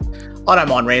who's, I don't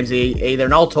mind Ramsey either,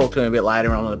 and I'll talk to him a bit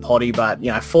later on in the potty, but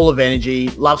full of energy,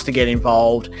 loves to get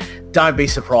involved. Don't be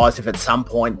surprised if at some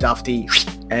point Dufty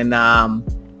and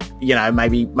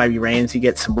maybe Ramsey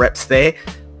gets some reps there.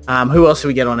 Who else do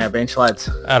we get on our bench, lads?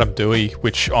 Adam Dewey,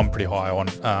 which I'm pretty high on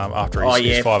after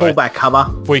his 5'8". Fullback cover.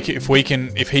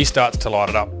 If he starts to light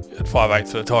it up at 5'8"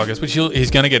 for the Tigers, which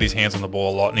he's going to get his hands on the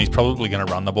ball a lot, and he's probably going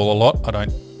to run the ball a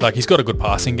lot. He's got a good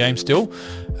passing game still.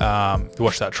 If you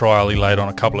watch that trial, he laid on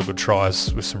a couple of good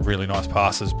tries with some really nice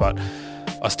passes, but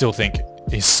I still think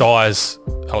his size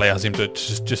allows him to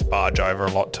just barge over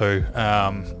a lot too.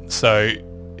 So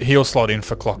he'll slot in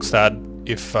for Clockstad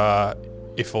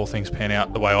if if all things pan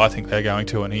out the way I think they're going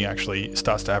to, and he actually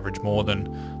starts to average more than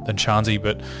Charnsey.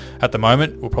 But at the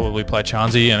moment, we'll probably play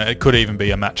Charnsey, and it could even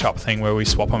be a match-up thing where we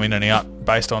swap them in and out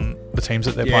based on the teams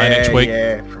that they're playing each week.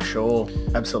 Yeah, for sure.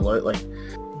 Absolutely.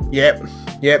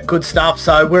 Yep, good stuff.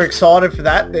 So we're excited for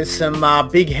that. There's some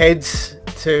big heads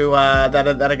to that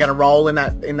are going to roll in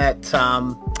that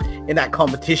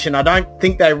competition. I don't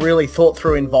think they really thought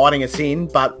through inviting us in,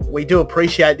 but we do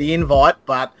appreciate the invite.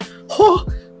 But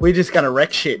we're just going to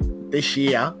wreck shit this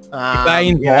year. If they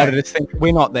invited us,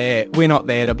 we're not there. We're not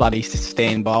there to bloody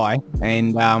stand by.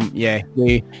 And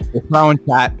we're throwing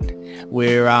chat.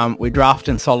 We're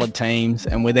drafting solid teams,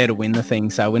 and we're there to win the thing.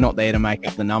 So we're not there to make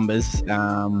up the numbers.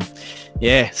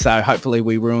 So hopefully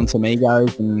we ruin some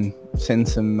egos and send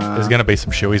some... there's going to be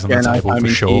some shoeies on the table for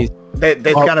sure. There's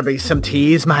going to be some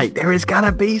tears, mate. There is going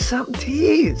to be some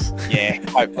tears. Yeah,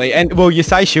 hopefully. And, well, you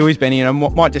say shoeies, Benny, and I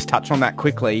might just touch on that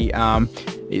quickly.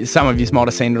 Some of you might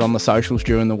have seen it on the socials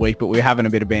during the week, but we were having a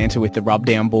bit of banter with the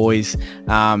Rubdown boys.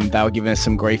 They were giving us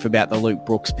some grief about the Luke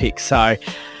Brooks pick. So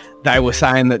they were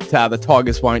saying that the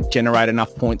Tigers won't generate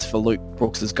enough points for Luke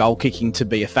Brooks' goal kicking to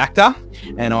be a factor.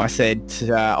 And I said,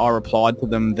 I replied to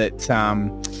them that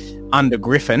under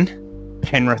Griffin,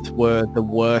 Penrith were the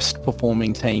worst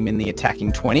performing team in the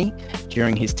attacking 20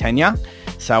 during his tenure.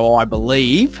 So I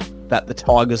believe that the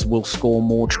Tigers will score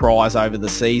more tries over the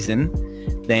season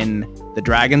than the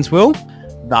Dragons will,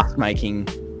 thus making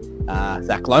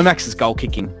Zach Lomax's goal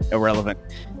kicking irrelevant,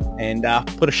 and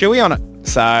put a shoey on it.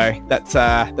 So that's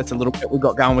a little bit we've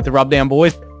got going with the Rubdown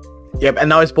boys. Yep,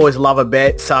 and those boys love a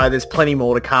bet, so there's plenty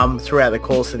more to come throughout the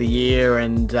course of the year,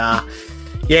 and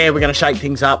we're going to shake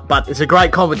things up. But it's a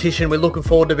great competition. We're looking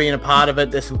forward to being a part of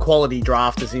it. There's some quality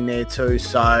drafters in there too,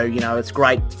 so it's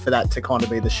great for that to kind of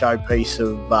be the showpiece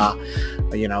of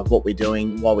what we're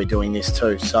doing while we're doing this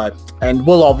too. So, and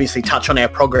we'll obviously touch on our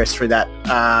progress through that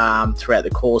throughout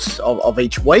the course of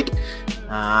each week,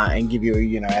 and give you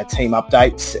our team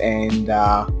updates, and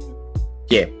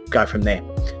go from there.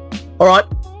 All right.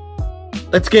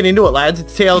 Let's get into it, lads.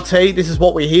 It's TLT. This is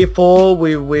what we're here for.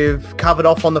 We've covered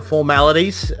off on the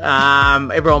formalities.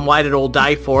 Everyone waited all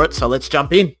day for it, so let's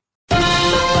jump in.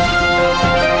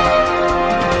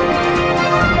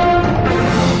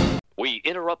 We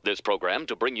interrupt this program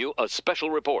to bring you a special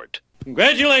report.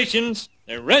 Congratulations.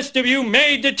 The rest of you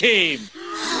made the team.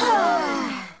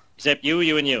 Except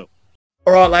you, and you.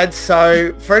 All right, lads.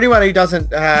 So for anyone who hasn't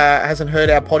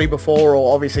heard our potty before,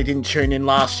 or obviously didn't tune in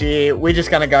last year, we're just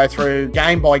going to go through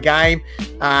game by game.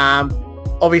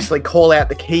 Obviously, call out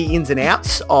the key ins and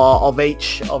outs of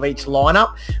each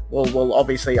lineup. We'll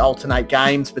obviously alternate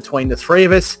games between the three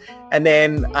of us, and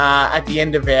then at the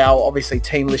end of our obviously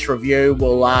team list review,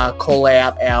 we'll call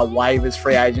out our waivers,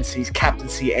 free agencies,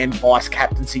 captaincy and vice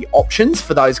captaincy options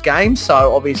for those games.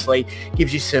 So obviously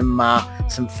gives you some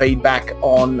feedback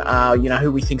on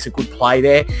who we think's a good play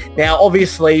there. Now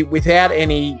obviously without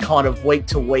any kind of week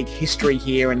to week history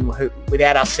here, and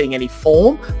without us seeing any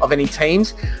form of any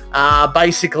teams,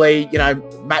 basically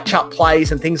matchup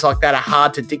plays and things like that are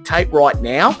hard to dictate right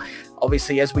now.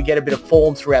 Obviously, as we get a bit of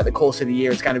form throughout the course of the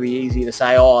year, it's going to be easier to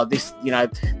say,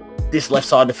 this left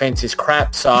side defence is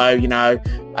crap. So,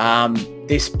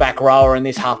 this back rower and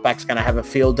this halfback's going to have a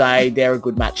field day. They're a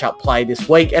good matchup play this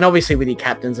week. And obviously with your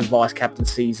captains and vice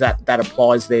captaincies, that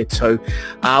applies there too.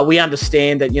 We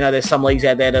understand that, there's some leagues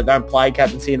out there that don't play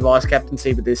captaincy and vice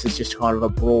captaincy, but this is just kind of a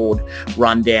broad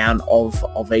rundown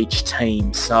of each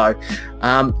team. So,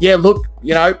 there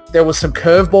was some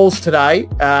curveballs today.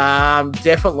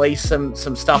 Definitely some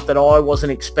stuff that I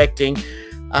wasn't expecting.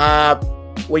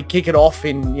 We kick it off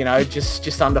in,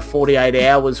 just under 48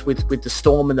 hours with the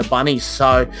Storm and the Bunnies.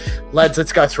 So, lads,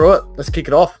 let's go through it. Let's kick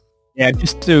it off. Yeah,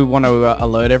 just to want to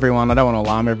alert everyone, I don't want to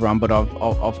alarm everyone, but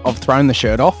I've thrown the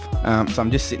shirt off, so I'm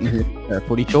just sitting here in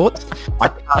footy shorts. I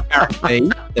can't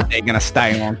guarantee that they're going to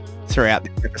stay on throughout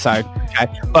the episode, okay?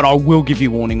 But I will give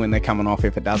you warning when they're coming off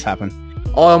if it does happen.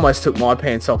 I almost took my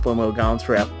pants off when we were going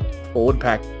through our forward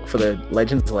pack for the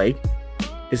Legends League.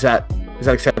 Is that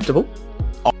acceptable?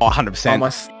 Oh,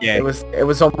 100%. Yeah. It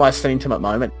was almost an intimate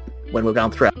moment when we were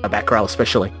going through our back row,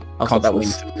 especially. I thought that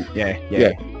was...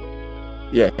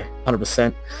 Yeah,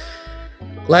 100%.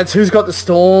 Lads, who's got the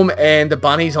Storm and the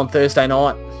Bunnies on Thursday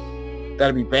night?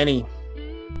 That'll be Benny.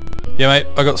 Yeah, mate,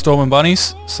 I got Storm and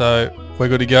Bunnies, so we're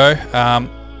good to go.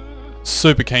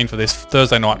 Super keen for this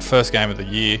Thursday night, first game of the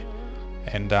year,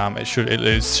 and it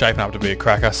is shaping up to be a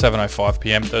cracker. 7:05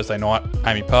 p.m. Thursday night,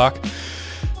 Amy Park.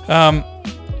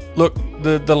 Look,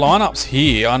 the lineups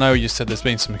here, I know you said there's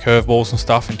been some curveballs and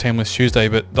stuff in Team List Tuesday,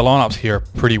 but the lineups here are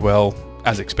pretty well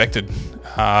as expected.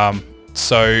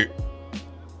 So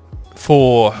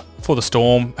for For the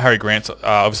Storm, Harry Grant's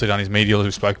obviously done his medial, as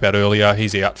we spoke about earlier.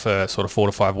 He's out for sort of 4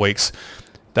 to 5 weeks.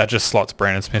 That just slots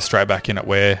Brandon Smith straight back in at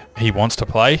where he wants to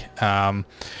play.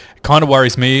 It kind of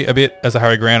worries me a bit as a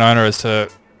Harry Grant owner as to,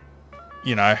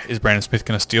 is Brandon Smith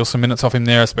going to steal some minutes off him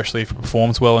there, especially if he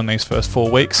performs well in these first 4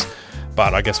 weeks?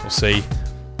 But I guess we'll see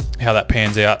how that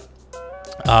pans out.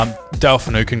 Dale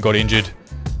Finucane got injured.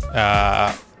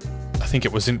 I think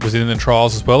it was in the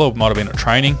trials as well, or it might have been at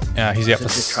training. He's out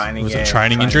for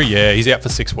training injury. Yeah, he's out for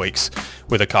 6 weeks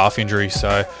with a calf injury.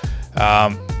 So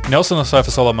Nelson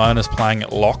Asofa-Solomon is playing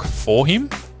at lock for him.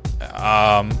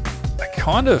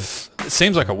 It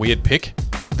seems like a weird pick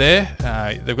there.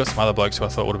 They've got some other blokes who I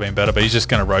thought would have been better, but he's just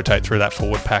going to rotate through that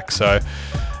forward pack. So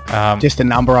just a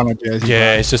number on a jersey.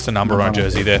 Yeah, it's just a number on a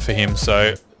jersey there for him.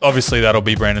 So obviously that'll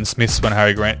be Brandon Smith's when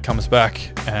Harry Grant comes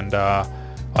back, and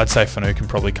I'd say Finucane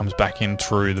probably comes back in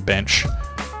through the bench,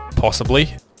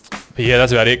 possibly. But yeah,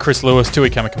 that's about it. Chris Lewis, Tui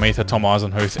Kamikamica, Tom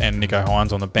Eisenhuth and Nico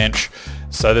Hines on the bench.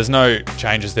 So there's no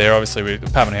changes there. Obviously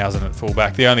with Pappenhausen at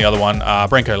fullback. The only other one,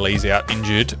 Branko Lee's out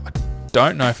injured. I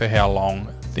don't know for how long.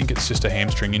 I think it's just a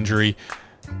hamstring injury.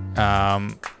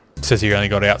 Says he only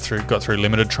got through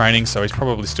limited training, so he's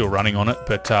probably still running on it.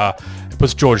 But it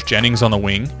puts George Jennings on the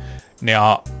wing.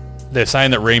 Now, they're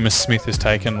saying that Remus Smith has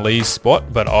taken Lee's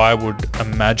spot, but I would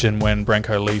imagine when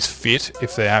Branko Lee's fit,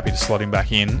 if they're happy to slot him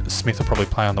back in, Smith will probably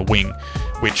play on the wing,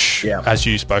 which, as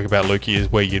you spoke about, Lukey,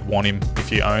 is where you'd want him if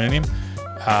you own him.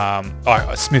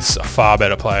 Smith's a far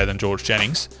better player than George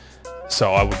Jennings,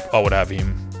 so I would have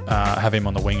him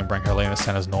on the wing and Branko Lee in the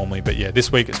centres normally. But yeah,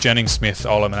 this week it's Jennings, Smith,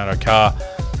 Ola, Manato, Carr,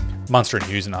 Munster and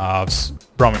Hughes in the halves,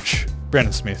 Bromwich,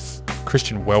 Brandon Smith,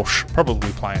 Christian Welsh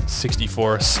probably playing 60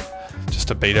 for us, just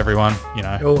to beat everyone,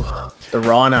 Oh, the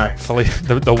Rhino.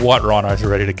 The white Rhinos are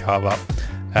ready to carve up.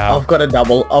 I've got a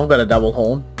double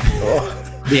horn.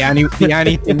 Oh. The only thing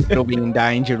that'll be in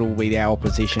danger will be our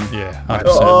opposition. Yeah,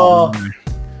 100%.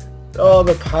 Oh,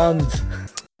 the puns.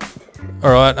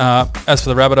 All right. As for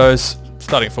the Rabbitohs,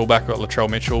 starting at fullback, we've got Latrell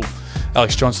Mitchell,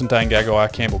 Alex Johnson, Dane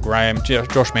Gagai, Campbell Graham.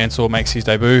 Josh Mansour makes his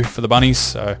debut for the Bunnies,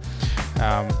 so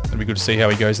it'll be good to see how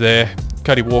he goes there.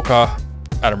 Cody Walker,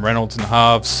 Adam Reynolds in the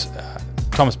halves,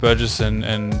 Thomas Burgess and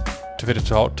Tavita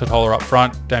Totola up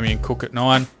front, Damien Cook at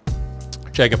 9,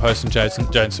 Jacob Host and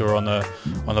Jaden Sewer on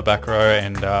the back row,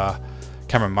 and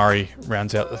Cameron Murray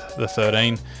rounds out the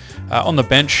 13. On the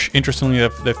bench, interestingly,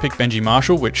 they've picked Benji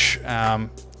Marshall, which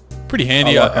pretty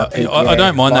handy. I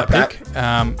don't mind that pick.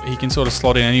 He can sort of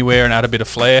slot in anywhere and add a bit of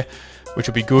flair, which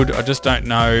would be good. I just don't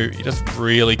know. He doesn't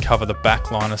really cover the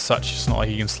back line as such. It's not like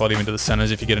you can slot him into the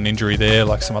centres if you get an injury there,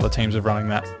 like some other teams are running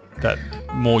that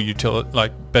more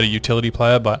better utility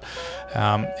player. But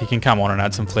he can come on and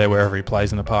add some flair wherever he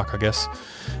plays in the park, I guess.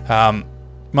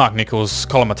 Mark Nichols,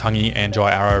 Colin Matangi, and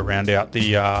Jai Arrow round out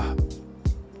the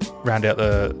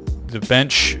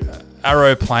bench.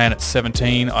 Arrow playing at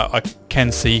 17. I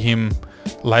can see him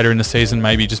later in the season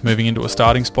maybe just moving into a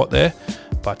starting spot there,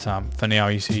 but for now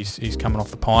he's coming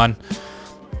off the pine.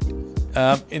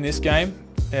 In this game,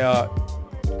 our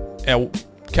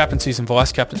captaincies and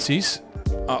vice captaincies,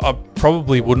 I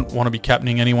probably wouldn't want to be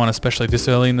captaining anyone, especially this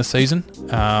early in the season,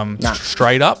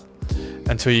 straight up,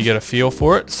 until you get a feel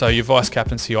for it. So your vice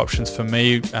captaincy options for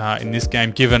me in this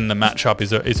game, given the matchup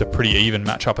is a pretty even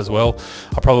matchup as well,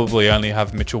 I probably only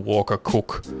have Mitchell, Walker,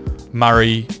 Cook,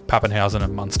 Murray, Pappenhausen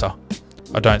and Munster.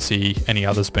 I don't see any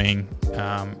others being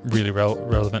really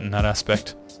relevant in that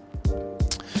aspect.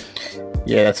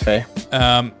 Yeah, that's fair.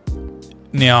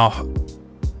 Now,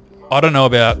 I don't know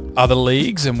about other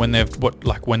leagues and when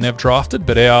they've drafted,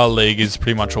 but our league is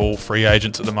pretty much all free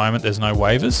agents at the moment. There's no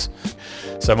waivers.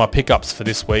 So my pickups for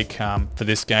this week, for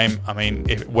this game, I mean,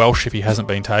 Welsh, if he hasn't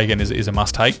been taken, is a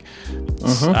must-take.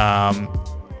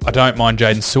 I don't mind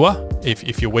Jaden Sewer.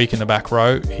 If you're weak in the back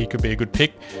row, he could be a good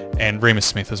pick. And Remus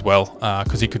Smith as well,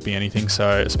 because he could be anything.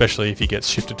 So especially if he gets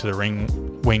shifted to the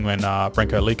wing when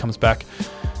Branko Lee comes back.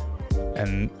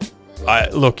 And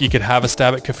you could have a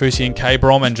stab at Kaufusi and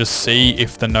K-Brom and just see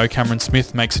if the no Cameron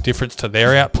Smith makes a difference to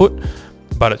their output.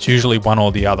 But it's usually one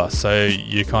or the other. So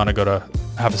you kind of got to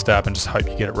have a stab and just hope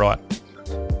you get it right.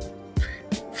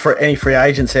 For any free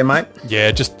agents there, mate?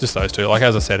 Yeah, just those two. Like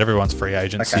as I said, everyone's free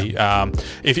agency. Okay.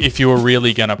 If you were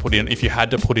really going to if you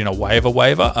had to put in a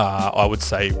waiver, I would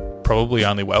say probably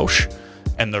only Welsh,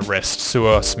 and the rest,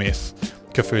 Sewer, Smith,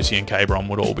 Kaufusi and K-Brom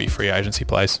would all be free agency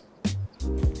plays.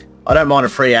 I don't mind a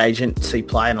free agency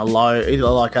play and I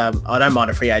don't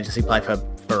mind a free agency play for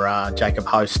Jacob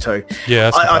Host too.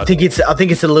 Yeah, I think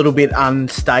it's a little bit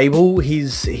unstable,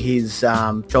 his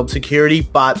job security,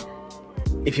 but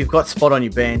if you've got Spot on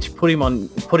your bench, put him on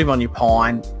your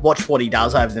pine. Watch what he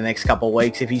does over the next couple of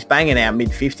weeks. If he's banging out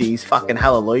mid-50s, fucking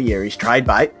hallelujah, he's trade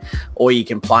bait. Or you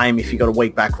can play him if you've got a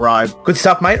week back row. Good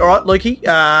stuff, mate. All right, Lukey.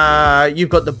 You've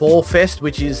got the Ball Fest,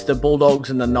 which is the Bulldogs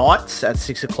and the Knights at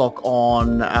 6 o'clock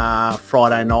on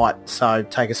Friday night. So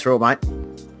take us through it, mate.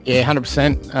 Yeah,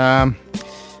 100%.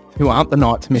 Who aren't the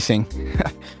Knights missing?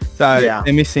 They're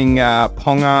missing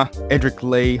Ponga, Edric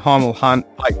Lee, Heimel Hunt,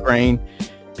 Blake Green.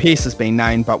 Pierce has been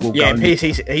named, but we'll go. Yeah, Pierce,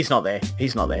 he's not there.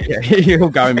 He's not there. Yeah, he'll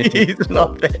go missing. He's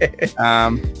not there.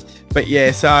 But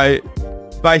yeah, so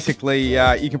basically,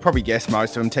 you can probably guess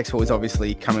most of them. Texel is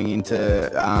obviously coming into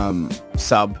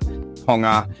sub.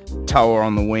 Ponga, Toa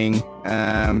on the wing.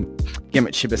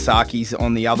 Gemet Shibasaki's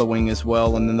on the other wing as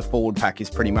well, and then the forward pack is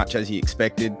pretty much as you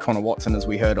expected. Connor Watson, as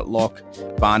we heard at lock,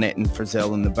 Barnett and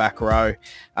Frizzell in the back row.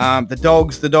 The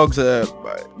dogs are,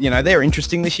 they're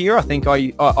interesting this year. I think I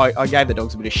gave the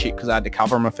Dogs a bit of shit because I had to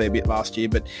cover them a fair bit last year,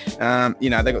 but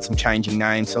they got some changing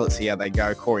names, so let's see how they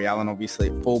go. Corey Allen obviously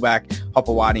at fullback,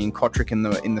 Hopewadi and Kotrick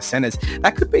in the centres.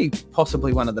 That could be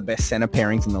possibly one of the best centre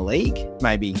pairings in the league.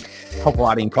 Maybe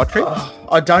Hopewadi and Kotrick.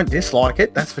 I don't dislike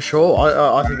it, that's for sure.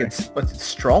 I think it's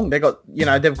strong. They've got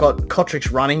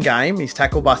Kotrick's running game, his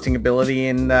tackle busting ability,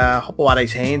 and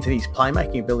Hopewadi's hands and his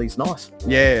playmaking ability is nice.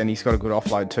 Yeah, and he's got a good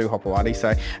offload too, Hopewadi.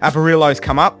 So Aparilo's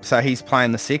come up, so he's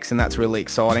playing the 6, and that's really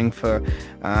exciting for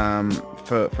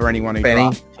anyone who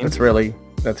Benny.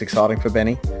 That's exciting for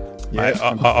Benny. Mate,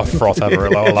 I froth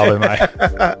Avarillo. I love him, mate.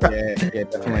 Yeah,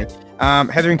 definitely.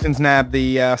 Hetherington's nabbed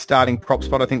the starting prop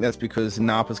spot. I think that's because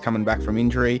Napa's coming back from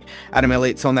injury. Adam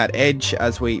Elliott's on that edge,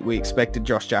 as we expected.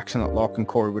 Josh Jackson at lock and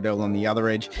Corey Waddell on the other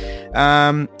edge.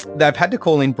 They've had to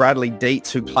call in Bradley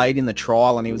Dietz, who played in the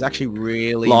trial, and he was actually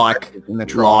really impressive in the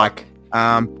trial.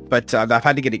 But they've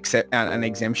had to get an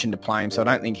exemption to play him, so I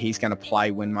don't think he's going to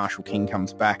play when Marshall King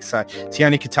comes back. So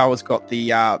Sione Katoa's got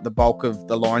the bulk of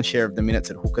the lion's share of the minutes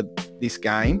at hooker this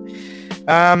game.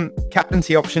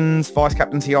 Captaincy options, vice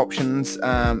captaincy options.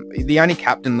 The only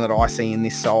captain that I see in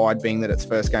this side, being that it's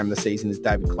first game of the season, is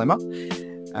David Clemmer.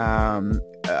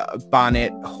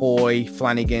 Barnett, Hoy,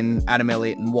 Flanagan, Adam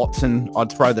Elliott and Watson,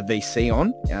 I'd throw the VC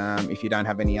on if you don't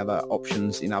have any other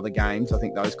options in other games. I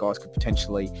think those guys could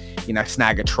potentially,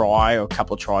 snag a try or a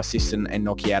couple of try assists and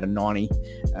knock you out of 90.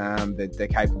 They're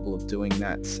capable of doing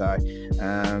that. So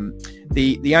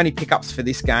the only pickups for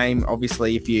this game,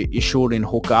 obviously, if you're short in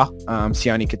hooker,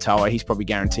 Sione Katoa, he's probably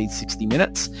guaranteed 60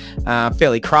 minutes.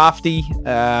 Fairly crafty.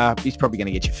 He's probably going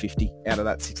to get you 50 out of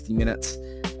that 60 minutes.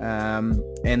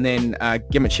 And then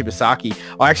Gemet Shibasaki.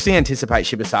 I actually anticipate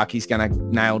Shibasaki's going to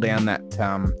nail down that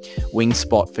wing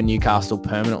spot for Newcastle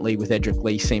permanently, with Edric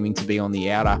Lee seeming to be on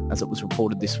the outer, as it was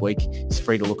reported this week. He's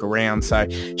free to look around. So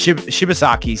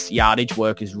Shibasaki's yardage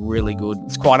work is really good.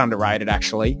 It's quite underrated,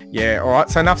 actually. Yeah, all right.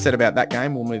 So enough said about that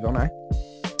game. We'll move on, eh?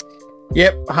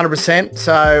 Yep, 100%.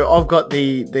 So I've got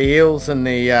the Eels and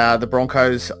the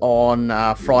Broncos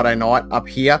on Friday night up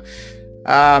here.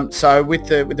 So with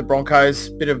the Broncos,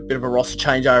 bit of a roster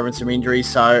changeover and some injuries.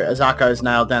 So Azako's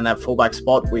nailed down that fullback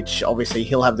spot, which obviously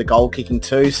he'll have the goal kicking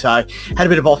too. So had a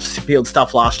bit of off-field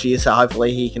stuff last year, so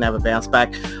hopefully he can have a bounce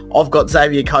back. I've got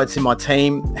Xavier Coates in my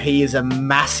team. He is a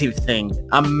massive thing.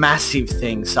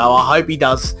 So I hope he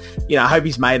does, I hope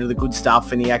he's made of the good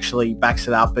stuff and he actually backs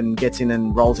it up and gets in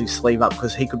and rolls his sleeve up,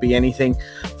 because he could be anything.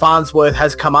 Farnsworth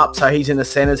has come up, so he's in the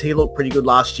centres. He looked pretty good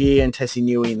last year, and Tessie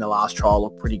Newey in the last trial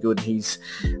looked pretty good. He's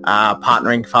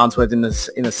partnering Farnsworth in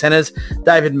the centres.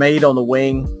 David Mead on the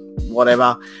wing,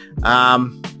 whatever.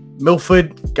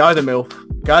 Milford, go the MILF.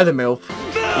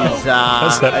 What's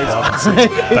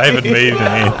that? David Mead and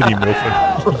Anthony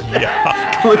Milford.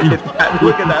 Yeah.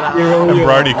 Look at that. And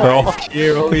Brodie Croft.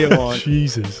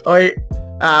 Jesus.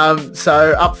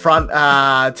 So up front,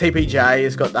 TPJ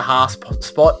has got the Haas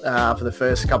spot for the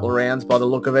first couple of rounds by the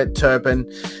look of it. Turpin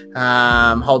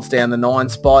holds down the 9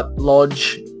 spot.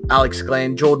 Lodge, Alex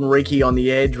Glenn, Jordan Riki on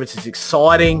the edge, which is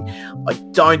exciting. I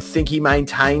don't think he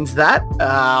maintains that.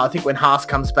 I think when Haas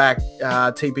comes back,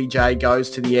 TPJ goes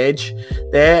to the edge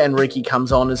there, and Riki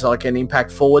comes on as like an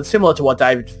impact forward, similar to what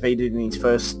David defeated in his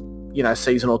first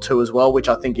season or two as well, which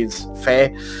I think is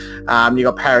fair. You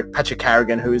got Patrick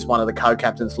Carrigan, who is one of the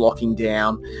co-captains, locking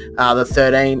down the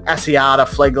 13. Asiata,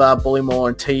 Flegler, Bullimore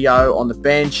and Tio on the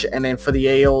bench. And then for the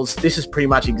Eels, this is pretty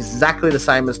much exactly the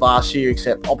same as last year,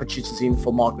 except Opicic is in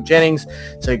for Michael Jennings.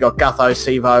 So you got Gutho,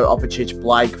 Sivo, Opicic,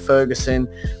 Blake, Ferguson,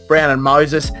 Brown and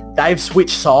Moses. They've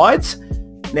switched sides.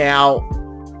 Now,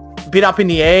 a bit up in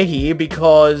the air here,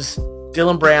 because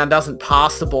Dylan Brown doesn't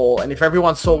pass the ball, and if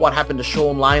everyone saw what happened to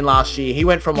Sean Lane last year, he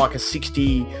went from like a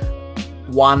 60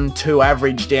 51-2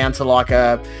 average down to like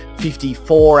a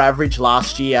 54 average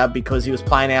last year because he was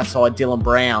playing outside Dylan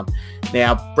Brown.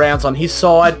 Now, Brown's on his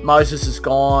side. Moses has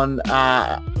gone...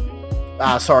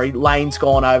 Lane's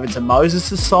gone over to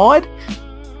Moses' side.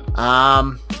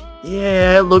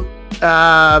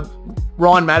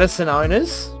 Ryan Madison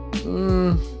owners,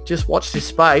 just watch this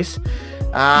space.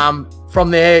 From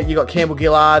there, you got Campbell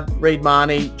Gillard, Reid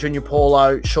Marnie, Junior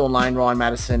Paulo, Sean Lane, Ryan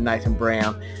Madison, Nathan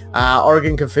Brown,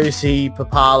 Oregon Kafusi,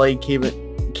 Papali,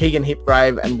 Keegan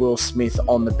Hipgrave, and Will Smith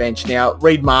on the bench. Now,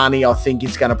 Reid Marnie, I think,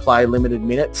 is going to play limited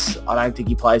minutes. I don't think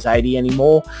he plays 80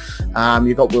 anymore.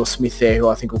 You've got Will Smith there, who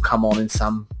I think will come on in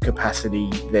some capacity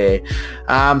there.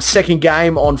 Second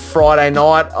game on Friday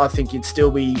night, I think you'd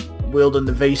still be wielding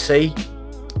the VC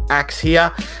axe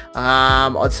here.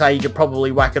 I'd say you could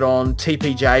probably whack it on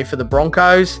TPJ for the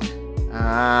Broncos.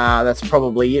 That's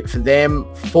probably it for them.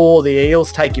 For the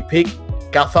Eels, take your pick.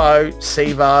 Gutho,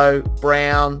 Sevo,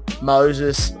 Brown,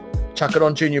 Moses. Chuck it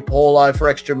on Junior Paulo for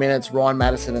extra minutes. Ryan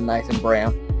Madison and Nathan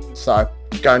Brown. So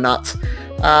go nuts.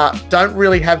 Don't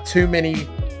really have any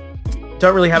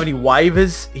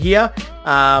waivers here.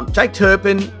 Jake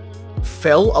Turpin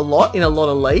fell a lot in a lot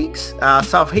of leagues.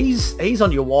 So if he's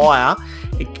on your wire,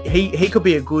 he could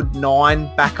be a good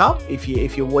 9 backup if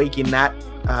you're weak in that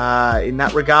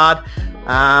regard.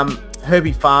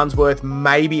 Herbie Farnsworth,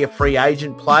 maybe a free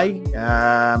agent play.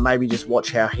 Maybe just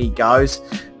watch how he goes.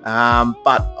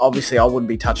 But obviously I wouldn't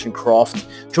be touching Croft.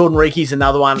 Jordan Reeke's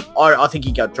another one. I think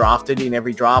he got drafted in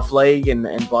every draft league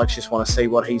and blokes just want to see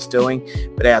what he's doing.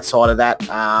 But outside of that,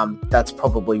 that's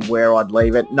probably where I'd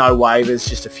leave it. No waivers,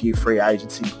 just a few free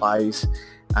agency plays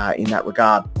in that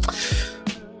regard.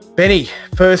 Benny,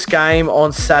 first game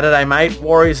on Saturday, mate.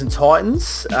 Warriors and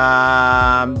Titans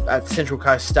at Central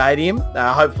Coast Stadium.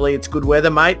 Hopefully it's good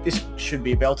weather, mate. This should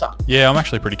be a belter. Yeah, I'm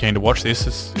actually pretty keen to watch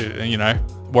this.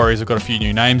 Warriors have got a few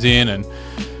new names in and,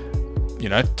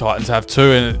 Titans have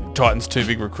too, and Titans 2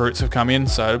 big recruits have come in,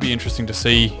 so it'll be interesting to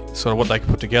see sort of what they can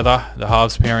put together. The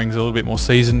halves pairing's a little bit more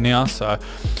seasoned now, so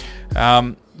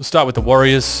we'll start with the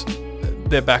Warriors.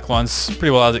 Their backline's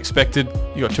pretty well as expected.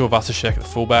 You got Tuivasa-Sheck at the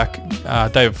fullback,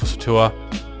 David Fusatua,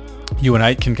 Ewan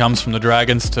Aitken comes from the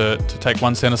Dragons to take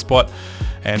one centre spot,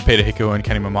 and Peter Hiku and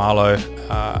Kenny Mamalo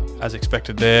as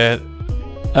expected there.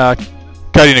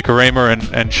 Cody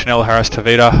Nikorima and Chanel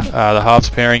Harris-Tavita, the halves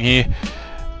pairing here.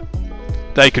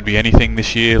 They could be anything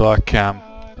this year. Like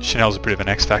Chanel's a bit of an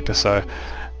X factor, so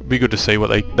it'd be good to see what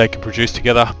they can produce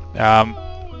together.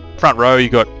 Front row, you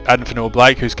got Adam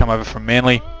Fanua-Blake, who's come over from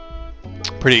Manly.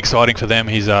 Pretty exciting for them.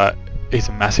 He's a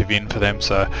massive in for them,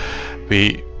 so it'll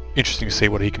be interesting to see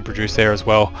what he can produce there as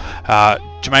well.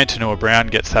 Jermaine Tanua-Brown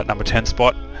gets that number 10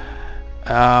 spot.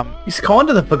 He's kind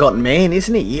of the forgotten man,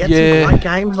 isn't he? He had some great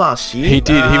games last year. He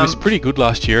did. He was pretty good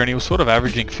last year, and he was sort of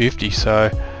averaging 50. So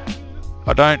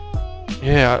I don't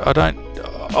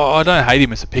hate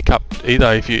him as a pickup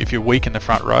either. If you're weak in the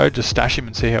front row, just stash him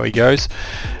and see how he goes.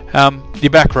 Your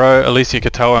back row, Alicia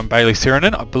Katoa and Bailey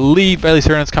Sirenen. I believe Bailey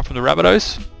Sirenen's come from the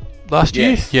Rabbitohs last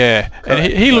year. Yeah, correct.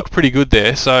 And he looked pretty good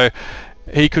there, so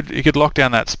he could lock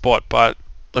down that spot. But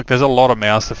look, there's a lot of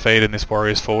mouths to feed in this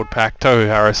Warriors forward pack. Tohu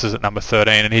Harris is at number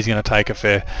 13, and he's going to take a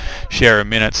fair share of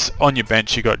minutes. On your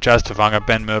bench, you got Jazz Tavanga,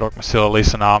 Ben Murdoch, Masila,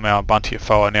 Lisa Narmau, and Bunty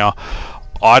Afoa. Now,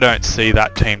 I don't see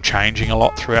that team changing a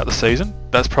lot throughout the season.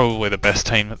 That's probably the best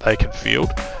team that they can field,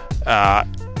 but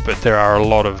there are a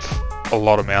lot of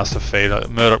mouths to feed.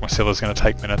 Murdoch Masila is going to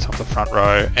take minutes off the front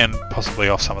row and possibly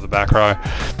off some of the back row.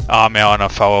 Armau and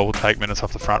Afoa will take minutes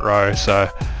off the front row, so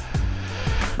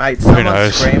mate,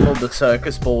 someone scrambled the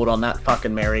circus board on that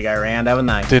fucking merry-go-round, haven't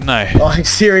they? Didn't they? Like,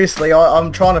 seriously,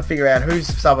 I'm trying to figure out who's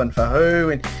subbing for who,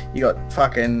 and you got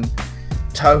fucking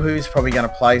Tohu's probably going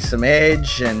to play some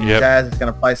edge, and Jazz is going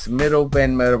to play some middle.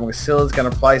 Ben Murdoch-Masila's going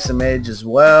to play some edge as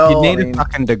well. You need a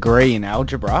fucking degree in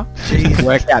algebra to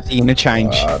work out the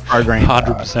interchange program.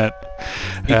 100%.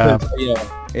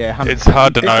 Yeah, it's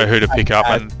hard to know who to pick up,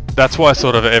 and that's why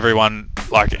sort of everyone,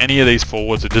 like any of these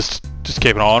forwards, are just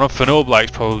keep an eye on it.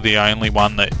 Fanua-Blake's probably the only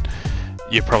one that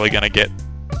you're probably going to get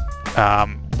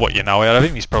what you know out of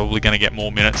him. He's probably going to get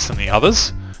more minutes than the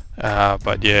others.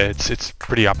 But yeah, it's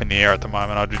pretty up in the air at the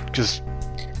moment.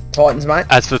 Titans, mate.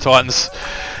 As for the Titans,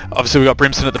 obviously we've got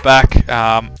Brimson at the back,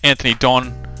 Anthony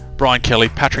Don, Brian Kelly,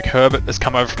 Patrick Herbert has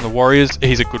come over from the Warriors.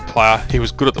 He's a good player. He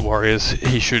was good at the Warriors.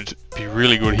 He should be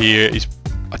really good here.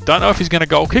 I don't know if he's going to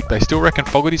goal kick. They still reckon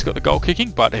Fogarty's got the goal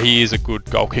kicking, but he is a good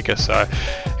goal kicker. So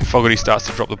if Fogarty starts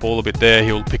to drop the ball a bit there,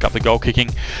 he'll pick up the goal kicking.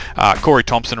 Corey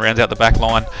Thompson rounds out the back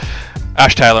line.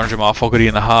 Ash Taylor and Jamal Fogarty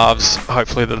in the halves.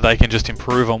 Hopefully that they can just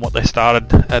improve on what they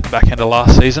started at the back end of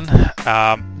last season.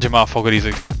 Jamal Fogarty's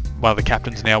one of the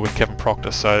captains now with Kevin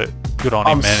Proctor, so good on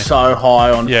him, man. I'm so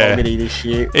high on Fogarty this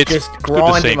year. It's just good to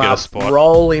grind see him him get a up, spot.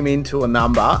 roll him into a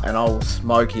number, and I will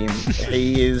smoke him.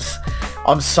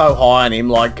 I'm so high on him.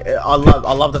 Like, I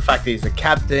love the fact that he's the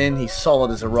captain. He's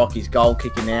solid as a rock. He's goal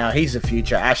kicking now. He's the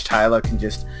future. Ash Taylor can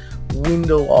just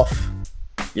windle off.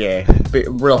 Yeah,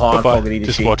 real high on Fogarty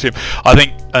this year. Watch him. I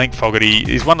think Fogarty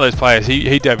is one of those players.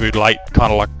 He debuted late,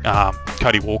 kind of like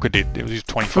Cody Walker did. It was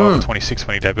 25 or 26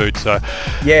 when he debuted. So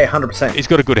yeah, 100%. He's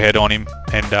got a good head on him,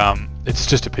 and it's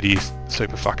just a pity he's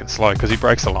super fucking slow because he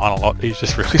breaks the line a lot. He's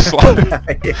just really slow.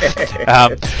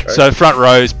 So front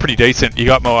row is pretty decent. You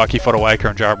got Moaki Fodawaker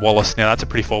and Jared Wallace. Now that's a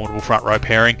pretty formidable front row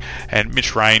pairing, and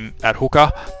Mitch Rain at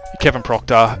hooker. Kevin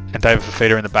Proctor and David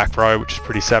Fafita in the back row, which is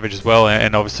pretty savage as well,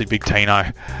 and obviously Big Tino,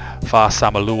 Fast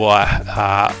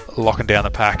Samaluai locking down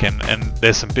the pack, and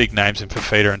there's some big names in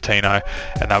Fafita and Tino,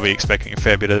 and they'll be expecting a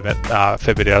fair bit out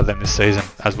of them this season,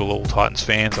 as will all Titans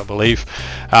fans, I believe.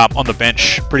 On the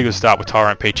bench, pretty good start with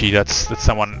Tyrone Peachy. That's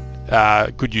someone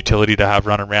good utility to have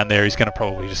running around there. He's going to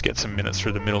probably just get some minutes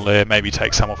through the middle there, maybe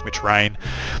take some off Mitch Rain.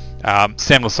 Sam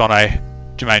Lasone,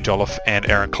 Jermaine Jolliffe, and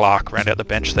Aaron Clark round out the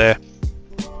bench there.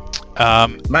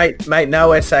 Mate,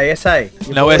 no SA.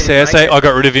 No SA. I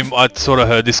got rid of him. I sort of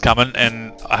heard this coming,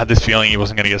 and I had this feeling he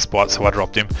wasn't going to get a spot, so I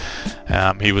dropped him.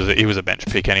 He was a bench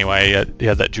pick anyway. He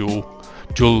had that dual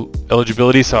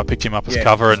eligibility, so I picked him up as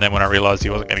cover, and then when I realised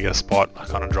he wasn't going to get a spot, I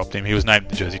kind of dropped him. He was named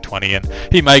the Jersey 20, and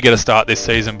he may get a start this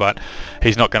season, but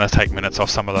he's not going to take minutes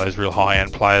off some of those real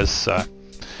high-end players. So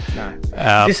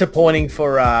no, disappointing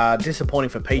for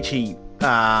Peachy.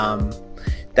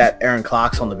 That Aaron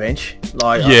Clark's on the bench.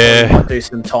 Like, I might do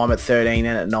some time at 13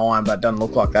 and at 9, but it doesn't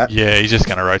look like that. Yeah, he's just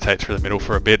going to rotate through the middle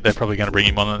for a bit. They're probably going to bring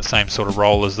him on in the same sort of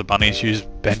role as the Bunnies use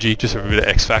Benji, just a bit of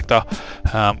X factor.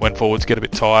 When forwards get a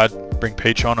bit tired, bring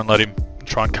Peach on and let him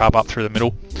try and carve up through the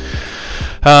middle.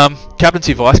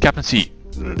 Captaincy, vice captaincy.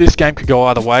 This game could go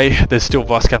either way. There's still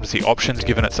vice captaincy options,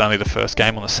 given it's only the first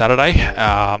game on the Saturday,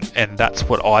 and that's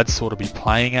what I'd sort of be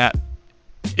playing at.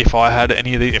 If I had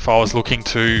if I was looking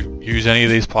to use any of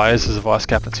these players as a vice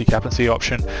captaincy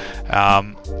option,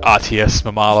 RTS,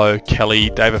 Mamalo,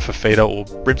 Kelly, David Fafita, or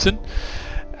Brimson,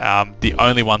 the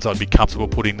only ones I'd be comfortable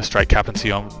putting the straight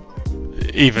captaincy on,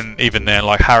 even then,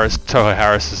 like Toho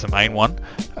Harris is the main one,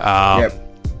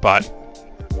 but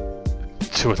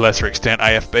to a lesser extent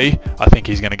AFB, I think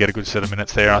he's going to get a good set of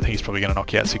minutes there, and I think he's probably going to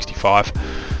knock you out 65,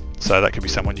 so that could be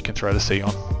someone you can throw the C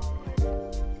on.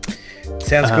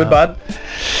 Sounds good, bud.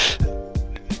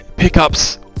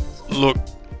 Pickups, look,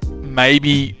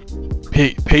 maybe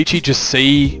Peachy, just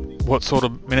see what sort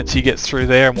of minutes he gets through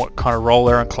there and what kind of role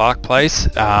Aaron Clark plays.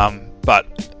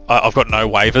 But I've got no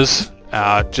waivers,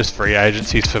 just free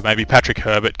agencies for maybe Patrick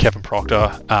Herbert, Kevin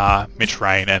Proctor, Mitch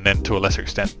Rain, and then to a lesser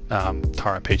extent,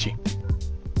 Tyrone Peachy.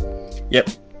 Yep.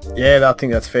 Yeah, I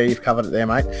think that's fair. You've covered it there,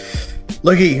 mate.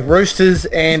 Looky, Roosters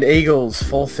and Eagles,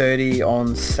 4:30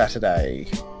 on Saturday.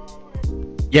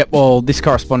 Yep, well, this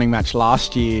corresponding match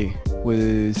last year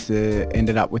was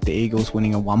ended up with the Eagles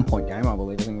winning a 1-point game, I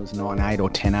believe. I think it was 9-8 or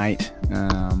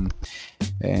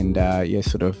 10-8.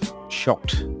 Sort of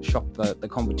shocked the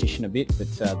competition a bit, but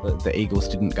the Eagles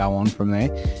didn't go on from there.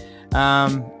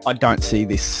 I don't see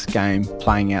this game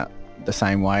playing out the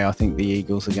same way. I think the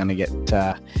Eagles are going to get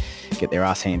their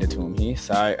ass handed to them here.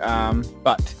 So,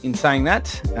 but in saying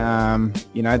that,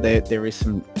 there is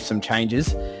some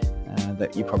changes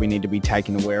that you probably need to be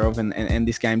taken aware of, and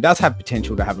this game does have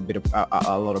potential to have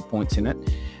a lot of points in it.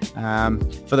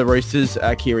 For the Roosters,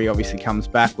 Kiri obviously comes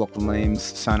back. Lachlan Williams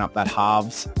sewn up that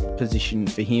halves position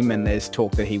for him, and there's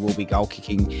talk that he will be goal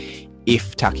kicking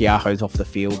if Takiaho's off the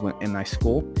field and they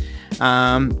score.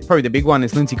 Probably the big one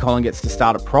is Lindsay Collin gets to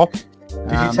start at prop.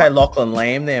 Did you say Lachlan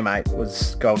Lamb there, mate,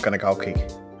 was going to goal kick?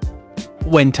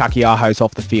 When Takiaho's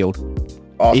off the field.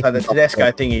 Oh, so the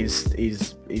Tedesco thing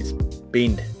is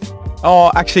binned.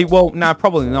 Oh, actually, well, no,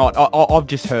 probably not. I've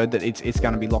just heard that it's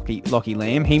going to be Lockie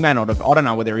Lamb. He may not have. I don't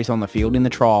know whether he's on the field in the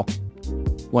trial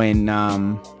when.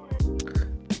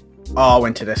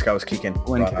 When Tedesco was kicking.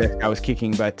 Tedesco was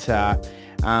kicking, but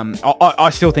I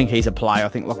still think he's a play. I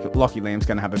think Lockie Lamb's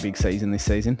going to have a big season this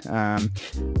season.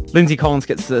 Lindsay Collins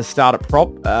gets the start at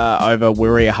prop over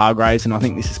Warrior Hargraves, and I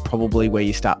think this is probably where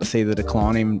you start to see the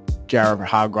decline in Jared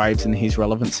Hargraves and his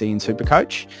relevancy in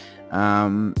Supercoach.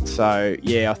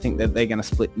 I think that they're going to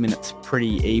split minutes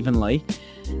pretty evenly.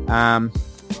 So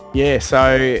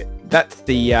that's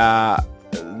the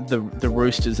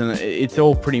Roosters, and it's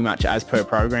all pretty much as per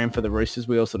program for the Roosters.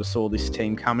 We all sort of saw this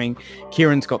team coming.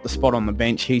 Kieran's got the spot on the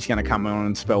bench. He's going to come on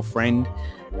and spell friend.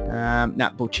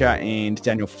 Nat Butcher and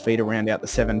Daniel Fafita round out the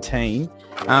 17.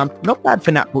 Not bad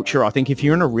for Nat Butcher. I think if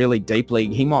you're in a really deep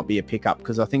league, he might be a pickup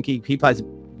because I think he plays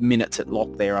minutes at lock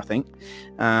there, I think.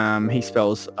 He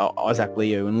spells Isaac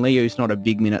Liu, and Liu's not a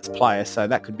big minutes player, so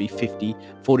that could be 40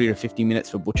 to 50 minutes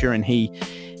for Butcher, and he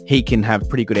can have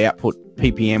pretty good output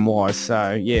PPM-wise,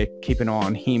 so yeah, keep an eye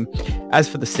on him. As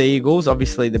for the Sea Eagles,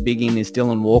 obviously the big in is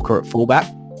Dylan Walker at fullback.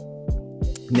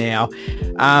 Now,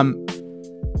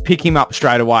 pick him up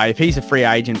straight away if he's a free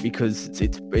agent because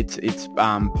it's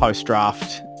post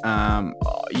draft.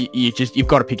 You've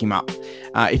got to pick him up.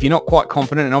 If you're not quite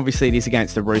confident, and obviously it is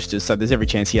against the Roosters, so there's every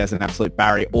chance he has an absolute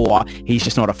barrier, or he's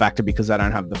just not a factor because they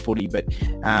don't have the footy. But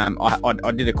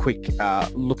I did a quick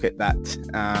look at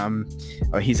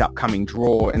that, his upcoming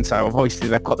draw, and so obviously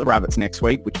they've got the Rabbits next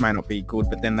week, which may not be good,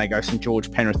 but then they go St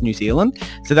George, Penrith, New Zealand,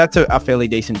 so that's a fairly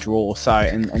decent draw. So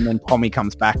and then Pommy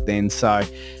comes back then, so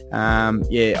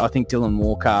I think Dylan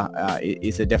Walker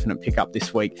is a definite pickup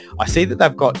this week. I see that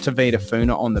they've got Tavita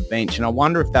Funa on the bench, and I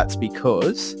wonder if that's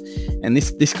because, and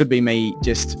this could be me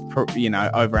just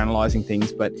overanalyzing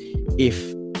things, but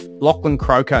if Lachlan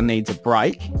Croker needs a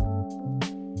break,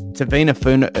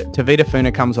 Tavita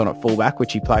Funa comes on at fullback,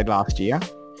 which he played last year.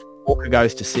 Walker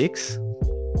goes to 6,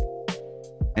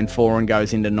 and Foran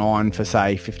goes into 9 for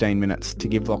say 15 minutes to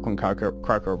give Lachlan Croker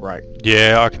a break.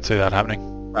 Yeah, I can see that happening.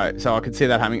 So I could see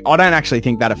that happening. I don't actually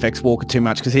think that affects Walker too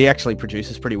much because he actually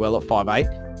produces pretty well at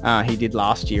 5'8". He did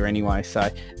last year anyway. So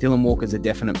Dylan Walker's a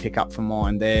definite pickup for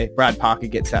mine there. Brad Parker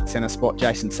gets that centre spot.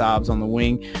 Jason Saab's on the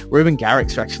wing. Ruben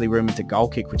Garrick's actually rumoured to goal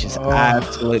kick, which is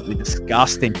absolutely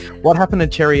disgusting. What happened to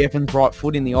Cherry Evans' right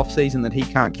foot in the off season that he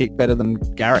can't kick better than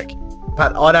Garrick?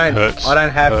 But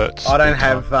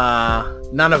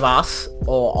none of us,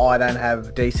 or I don't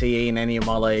have DCE in any of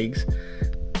my leagues.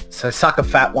 So suck a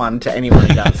fat one to anyone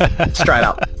who does. Straight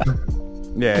up.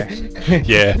 Yeah.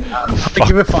 Yeah.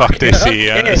 Fuck DCE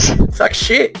owners. Suck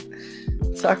shit.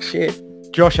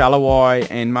 Josh Alawai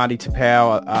and Marty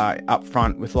Tapau are up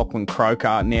front with Lachlan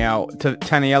Croker. Now,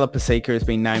 Taniela Paseka has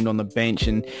been named on the bench,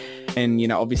 and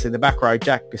obviously the back row,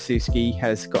 Jack Gosiewski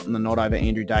has gotten the nod over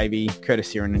Andrew Davey,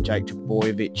 Curtis Siren and Jake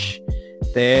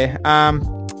Trbojevic there.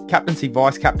 Captaincy,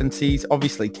 vice captaincies,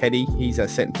 obviously Teddy, he's a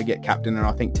set and forget captain, and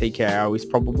I think TKO is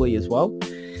probably as well.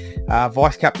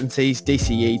 Vice captaincies,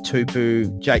 DCE,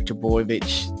 Tupu, Jake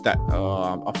Trbojevic, that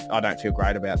I don't feel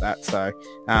great about that. So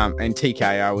and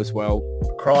TKO as well.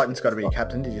 Crichton's got to be a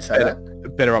captain. Did you say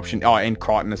that? Better option. Oh, and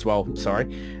Crichton as well. Sorry.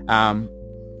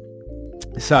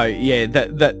 So yeah,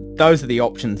 those are the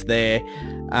options there.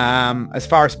 As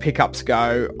far as pickups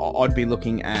go, I'd be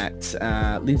looking at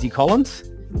Lindsay Collins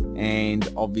and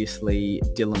obviously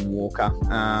Dylan Walker.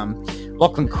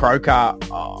 Lachlan Croker,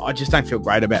 I just don't feel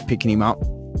great about picking him up.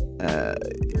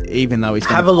 Even though he's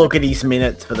have a look at his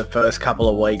minutes for the first couple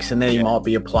of weeks, and then he might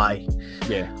be a play.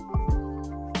 Yeah,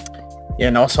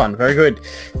 nice one, very good.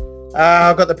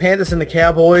 I've got the Panthers and the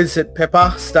Cowboys at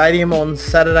Pepper Stadium on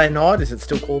Saturday night. Is it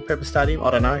still called Pepper Stadium?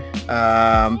 I don't know.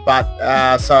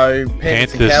 So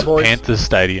Panthers and Cowboys. Panthers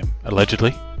Stadium,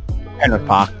 allegedly. Penrith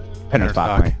Park. Penrith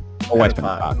Park. Mate. Always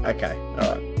Penrith Park. Okay, all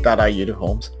right. That are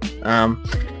uniforms.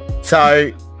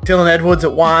 So Dylan Edwards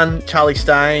at 1, Charlie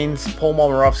Staines, Paul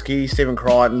Momirovski, Stephen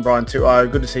Crichton, Brian Tuo.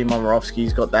 Good to see Momirovski.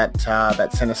 He's got that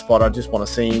centre spot. I just want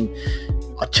to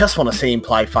see him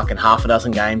play fucking half a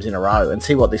dozen games in a row and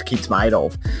see what this kid's made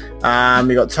of.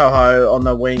 We got Toho on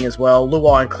the wing as well.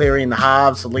 Luai and Cleary in the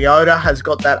halves. Leota has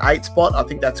got that 8 spot. I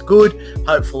think that's good.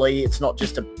 Hopefully he's not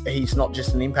just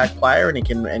an impact player, and he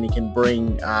can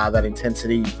bring that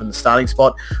intensity from the starting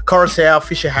spot. Coruscant,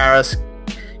 Fisher Harris,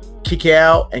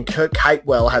 Kickout and Kurt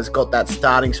Catewell has got that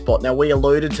starting spot. Now, we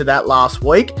alluded to that last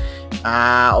week.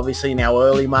 Obviously, in our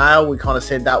early mail, we kind of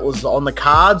said that was on the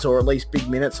cards, or at least big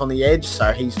minutes on the edge.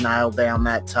 So he's nailed down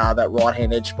that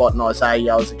right-hand edge spot, and Isaiah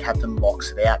Yeo as the captain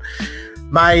locks it out.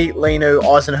 May, Linu,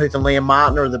 Eisenhuth and Liam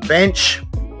Martin are the bench.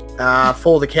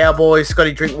 For the Cowboys,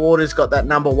 Scotty Drinkwater's got that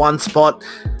number 1 spot.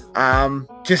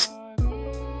 Just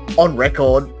on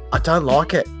record, I don't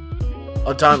like it.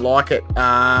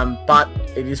 But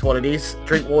it is what it is.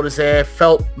 Drinkwater's there.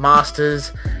 Felt,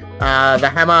 Masters,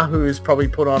 the Hammer, who is probably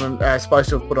supposed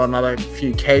to have put on another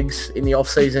few kegs in the off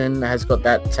season, has got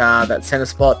that centre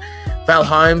spot. Val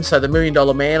Holmes, so the $1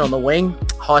 million man on the wing,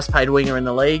 highest paid winger in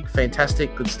the league.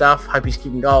 Fantastic, good stuff. Hope he's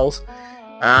kicking goals.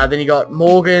 Then you got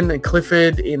Morgan and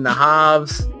Clifford in the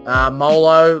halves.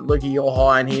 Molo, Lukey, you're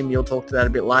high on him. You'll talk to that a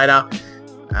bit later.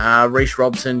 Reece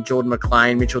Robson, Jordan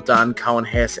McLean, Mitchell Dunn, Cohen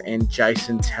Hess and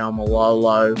Jason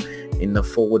Taumalolo in the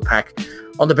forward pack.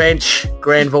 On the bench,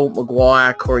 Granville,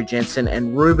 Maguire, Corey Jensen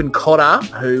and Ruben Cotter,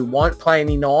 who won't play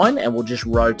any 9 and will just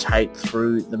rotate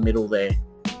through the middle there.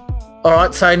 All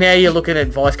right, so now you're looking at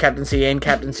vice captaincy and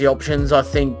captaincy options. I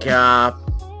think,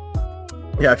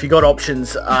 if you got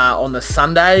options on the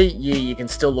Sunday, you can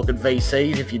still look at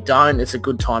VCs. If you don't, it's a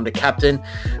good time to captain.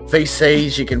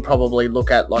 VCs, you can probably look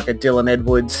at like a Dylan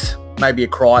Edwards, maybe a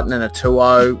Crichton and a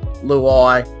Tuo,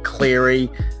 Luai, Cleary,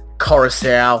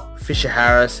 Coruscant,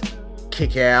 Fisher-Harris,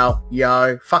 Kickow,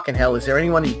 Yo. Fucking hell, is there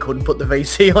anyone you couldn't put the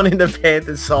VC on in the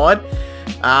Panthers side?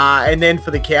 And then for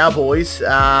the Cowboys,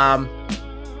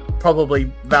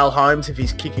 probably Val Holmes if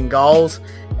he's kicking goals,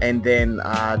 and then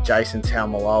Jason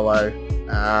Taumalolo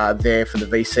there for the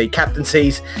VC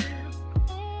captaincies.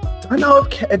 I don't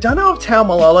know if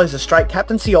Taumalolo is a straight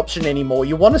captaincy option anymore.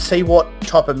 You want to see what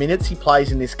type of minutes he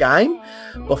plays in this game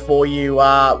before you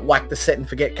whack the set and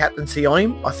forget captaincy on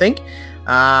him, I think.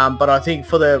 But I think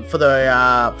for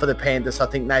the Panthers, I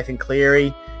think Nathan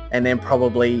Cleary, and then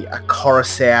probably a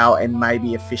Coruscant and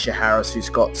maybe a Fisher-Harris who's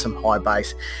got some high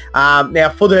base.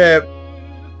 Now,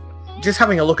 just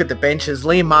having a look at the benches,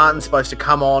 Liam Martin's supposed to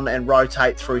come on and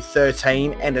rotate through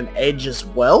 13 and an edge as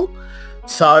well.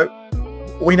 So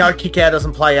we know Kickow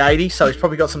doesn't play 80, so he's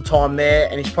probably got some time there,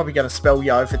 and he's probably going to spell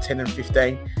Yo for 10 and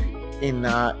 15 in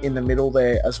the middle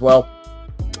there as well.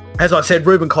 As I said,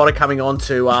 Ruben Cotter coming on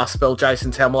to spell Jason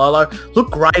Taumalolo.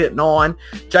 Looked great at 9.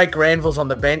 Jake Granville's on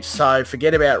the bench, so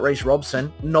forget about Reece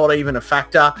Robson. Not even a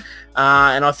factor.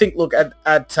 And I think, look,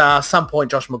 at some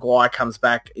point, Josh Maguire comes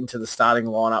back into the starting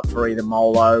lineup for either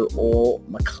Molo or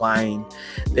McLean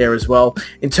there as well.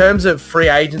 In terms of free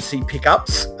agency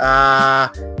pickups, I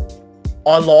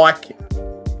like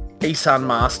Isan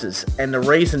Masters, and the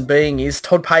reason being is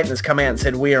Todd Payton has come out and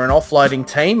said we are an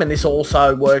offloading team, and this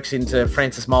also works into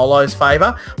Francis Molo's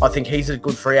favour. I think he's a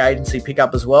good free agency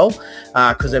pickup as well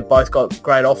because they've both got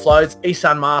great offloads.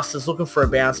 Isan Masters looking for a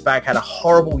bounce back, had a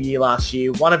horrible year last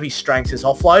year. One of his strengths is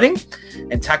offloading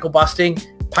and tackle busting.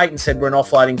 Payton said we're an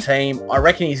offloading team. I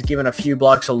reckon he's given a few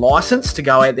blokes a license to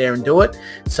go out there and do it.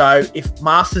 So if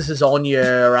Masters is on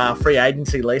your free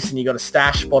agency list and you've got a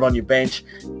stash spot on your bench,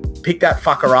 pick that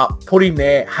fucker up, put him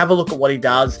there, have a look at what he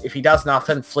does. If he does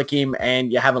nothing, flick him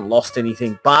and you haven't lost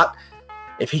anything. But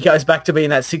if he goes back to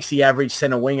being that 60 average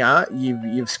centre winger,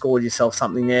 you've scored yourself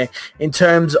something there. In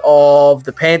terms of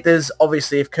the Panthers,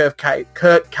 obviously if Kurt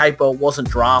Capewell wasn't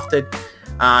drafted,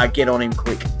 get on him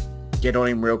quick. Get on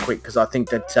him real quick because I think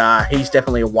that he's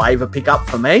definitely a waiver pickup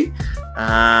for me.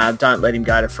 Don't let him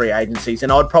go to free agencies.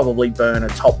 And I'd probably burn a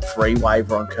top 3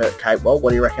 waiver on Kurt Capewell. What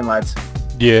do you reckon, lads?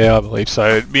 Yeah, I believe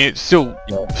so. I mean, it's still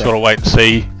sort of wait and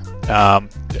see.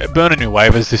 Burning new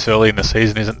waivers this early in the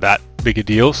season isn't that big a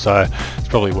deal, so it's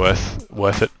probably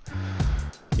worth it.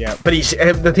 Yeah, but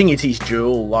the thing is he's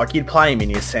dual. Like, you'd play him in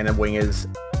your centre wingers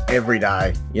every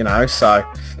day, so...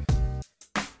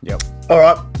 Yep. All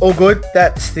right, all good.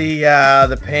 That's the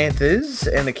Panthers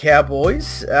and the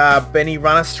Cowboys. Benny,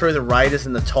 run us through the Raiders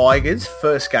and the Tigers.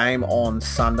 First game on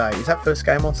Sunday. Is that first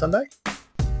game on Sunday?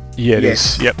 Yeah, it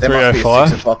is. Yep, 3:05. There must be a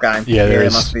 6 o'clock game. Yeah, there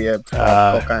must be a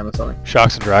 5 o'clock game or something.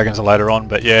 Sharks and Dragons are later on,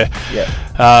 but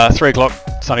yeah. 3 o'clock,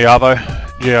 Sunday Arvo,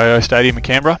 GIO Stadium in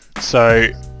Canberra.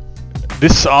 So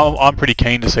I'm pretty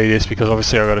keen to see this because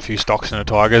obviously I've got a few stocks in the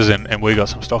Tigers and we got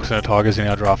some stocks in the Tigers in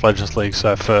our Draft Legends League.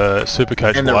 So for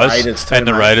Supercoach and the wise, Raiders too, and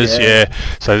the Raiders, yeah.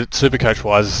 So Supercoach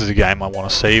wise, this is a game I want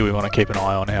to see. We want to keep an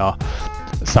eye on how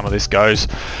some of this goes.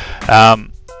 We'll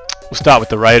start with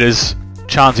the Raiders.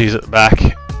 Chanzi's at the back.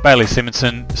 Bailey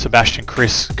Simonson, Sebastian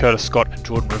Chris, Curtis Scott and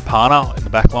Jordan Rapana in the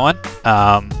back line.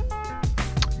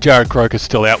 Jared Croker's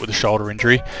still out with a shoulder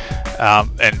injury.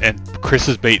 And Chris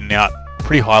has beaten out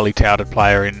pretty highly touted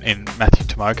player in Matthew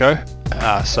Tomoko.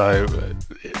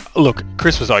 Look,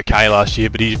 Chris was okay last year,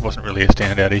 but he wasn't really a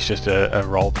standout. He's just a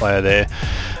role player there.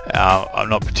 I'm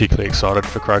not particularly excited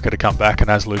for Croker to come back, and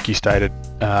as Lukey stated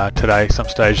today, some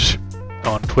stage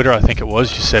on Twitter, I think it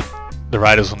was, you said the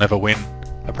Raiders will never win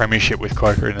a premiership with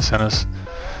Croker in the centres.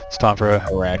 It's time for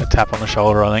a tap on the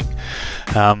shoulder, I think.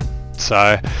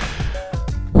 So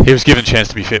he was given a chance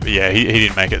to be fit, but yeah, he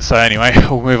didn't make it. So anyway,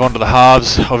 we'll move on to the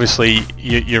halves. Obviously,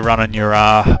 you're running your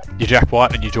Jack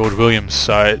White and your George Williams.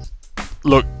 So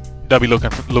look, they'll be looking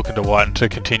to White to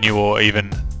continue or even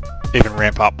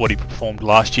ramp up what he performed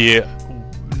last year.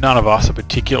 None of us are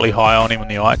particularly high on him in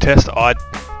the eye test.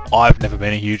 I've never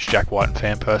been a huge Jack White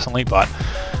fan personally, but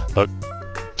look,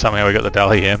 somehow we got the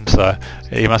Dally M, so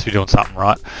he must be doing something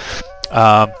right.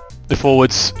 The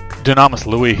forwards, Dynamis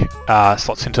Louis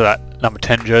slots into that number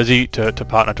 10 jersey to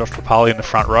partner Josh Papali in the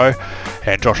front row,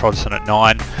 and Josh Hodgson at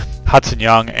 9. Hudson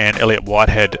Young and Elliot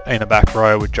Whitehead in the back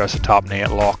row with Joseph Tarpany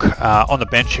at lock. On the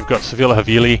bench, you've got Sevilla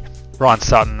Havili, Ryan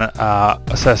Sutton,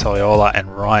 Assas Oliola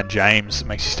and Ryan James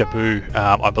makes his debut.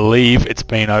 I believe it's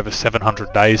been over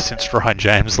 700 days since Ryan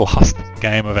James' last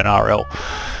game of NRL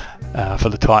for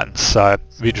the Titans. So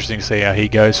it'll be interesting to see how he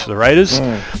goes for the Raiders.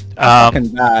 How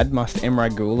fucking bad must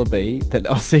Emre Gula be that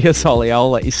Assas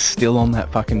Oliola is still on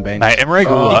that fucking bench? Mate, Emre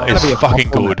Gula is fucking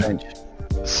good.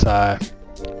 So,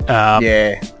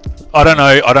 yeah. I don't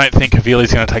know. I don't think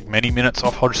Havili's going to take many minutes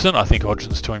off Hodgson. I think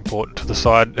Hodgson's too important to the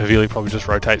side. Havili probably just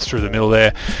rotates through the middle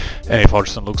there. And if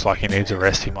Hodgson looks like he needs a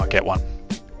rest, he might get one.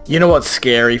 You know what's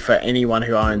scary for anyone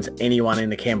who owns anyone in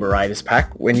the Canberra Raiders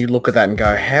pack? When you look at that and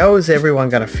go, how is everyone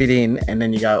going to fit in? And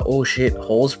then you go, oh shit,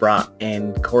 Horsburgh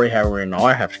and Corey Howard and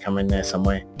I have to come in there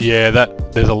somewhere. Yeah,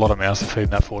 there's a lot of mouths to feed in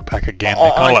that forward pack again.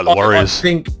 They're kind of like the Warriors.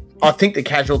 I think the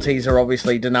casualties are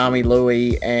obviously Denami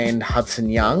Louis and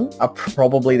Hudson Young are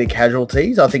probably the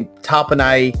casualties. I think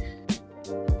Tarpanay,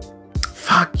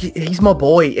 fuck, he's my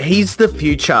boy. He's the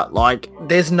future. Like,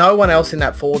 there's no one else in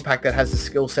that forward pack that has the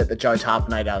skill set that Joe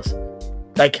Tarpanay does.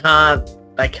 They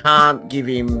can't give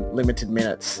him limited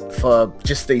minutes for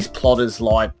just these plotters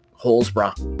like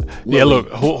Horsburgh. Yeah, look,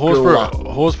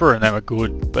 Horsburgh and them are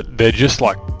good, but they're just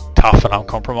like tough and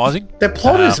uncompromising. They're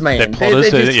plotters, man. They're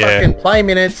just fucking play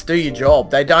minutes, do your job.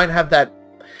 They don't have that.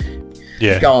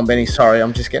 Yeah. Go on, Benny. Sorry,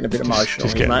 I'm just getting a bit emotional.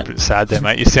 Just getting mate. a bit sad there,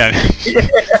 mate. You sound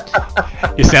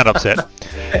upset.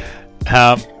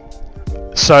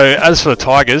 So as for the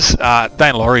Tigers,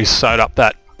 Dane Laurie's sewed up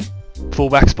that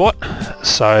fullback spot,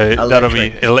 so that'll be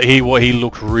he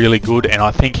looked really good, and I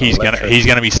think he's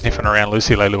gonna be sniffing around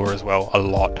Lucy Leilua as well a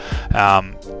lot.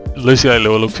 Lucy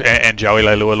Leilua and Joey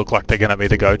Leilua look like they're going to be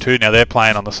the go-to. Now they're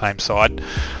playing on the same side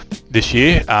this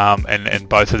year, and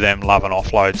both of them love an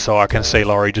offload, so I can see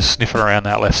Laurie just sniffing around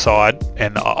that left side,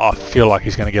 and I feel like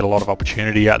he's going to get a lot of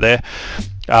opportunity out there.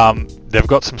 They've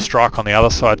got some strike on the other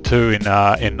side too in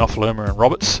Nofaluma and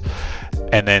Roberts,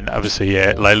 and then obviously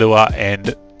Leilua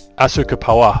and Asu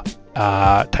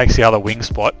Kapoa takes the other wing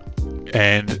spot,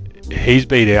 and he's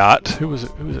beat out. Who was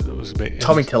it?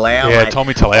 Tommy Talau. Yeah, mate.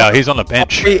 Tommy Talau. He's on the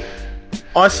bench.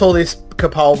 I saw this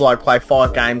Kapoa bloke play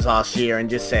 5 games last year and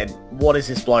just said, what is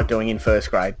this bloke doing in first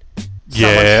grade?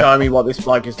 Someone show me what this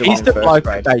bloke is doing in first grade. He's the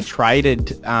bloke they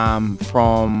traded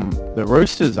from the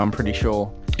Roosters, I'm pretty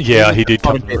sure. Yeah, he did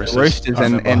come from the Roosters.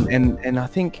 And I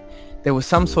think there was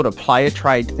some sort of player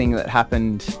trade thing that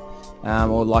happened,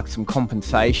 or like some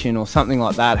compensation or something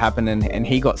like that happened, and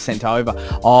he got sent over.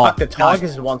 Fuck, the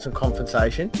Tigers want some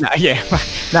compensation. No,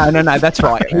 that's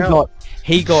right.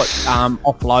 He got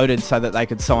offloaded so that they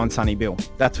could sign Sonny Bill.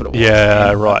 That's what it was.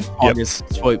 Yeah, right. Tigers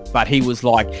swoop, but he was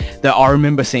like, I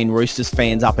remember seeing Roosters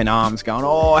fans up in arms going,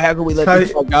 "Oh, how could we let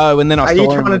this guy go?" And then are you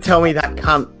trying to tell me that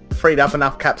cunt freed up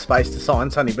enough cap space to sign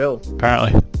Sonny Bill?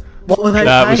 Apparently. What were they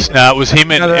saying? It was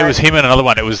him and another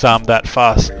one. It was that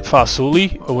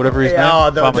Farsuli or whatever his name.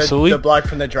 Oh, the bloke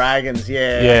from the Dragons.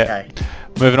 Yeah. Okay.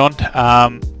 Moving on.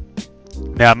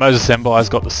 Now Moses Mbai's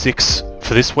got the 6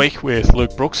 for this week with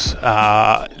Luke Brooks.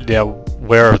 Now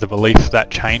aware of the belief that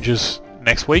changes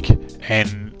next week,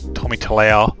 and Tommy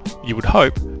Talau, you would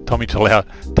hope Tommy Talau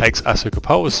takes Asu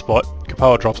Kapoa's spot.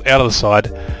 Kapoa drops out of the side,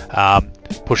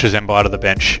 pushes Mbai to the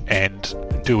bench, and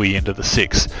Dewey into the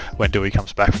 6 when Dewey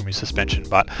comes back from his suspension,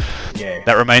 but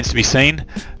that remains to be seen.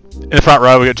 In the front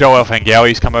row, we've got Joel Fangawi.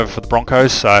 He's come over for the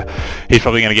Broncos, so he's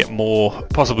probably going to get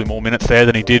possibly more minutes there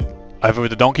than he did over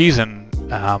with the Donkeys, and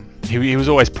he was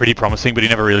always pretty promising, but he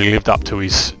never really lived up to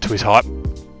his hype.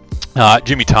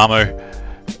 Jimmy Tamu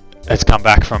has come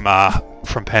back from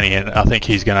Penny, and I think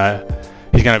he's going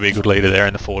to be a good leader there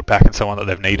in the forward pack and someone that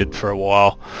they've needed for a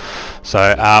while.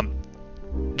 So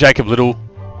Jacob Little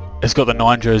has got the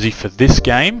 9 jersey for this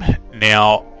game.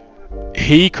 Now,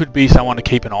 he could be someone to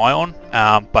keep an eye on,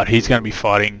 but he's going to be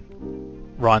fighting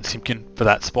Ryan Simpkin for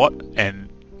that spot. And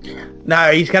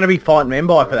no, he's going to be fighting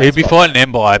Mbai for that He'll be fighting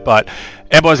Mbai, but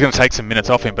Mbai's going to take some minutes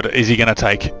off him, but is he going to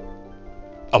take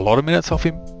a lot of minutes off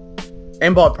him?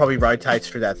 Mbai probably rotates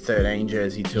through that 13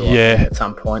 jersey too, at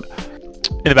some point.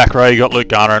 In the back row, you got Luke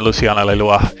Garner and Luciano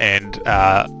Leilua, and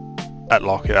at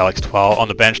lock, Alex Twal. On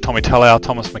the bench, Tommy Talau,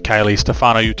 Thomas McKaylee,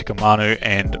 Stefano Utikamanu,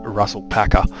 and Russell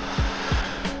Packer.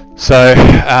 So,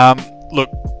 look,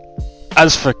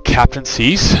 as for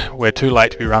captaincies, we're too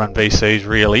late to be running VCs,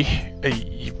 really.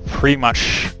 You pretty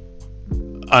much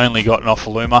only got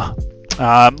Nofaluma.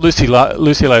 Lucy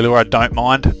Leilua I don't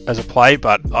mind as a play,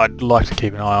 but I'd like to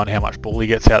keep an eye on how much ball he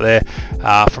gets out there.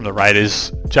 From the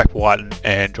Raiders, Jack Whiten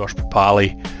and Josh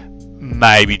Papali,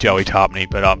 maybe Joey Tarpany,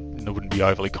 but I wouldn't be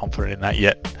overly confident in that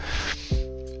yet.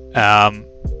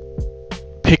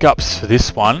 Pickups for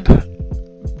this one,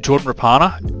 Jordan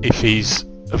Rapana, if he's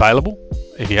available.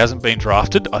 if he hasn't been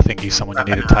drafted, I think he's someone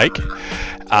you need to take.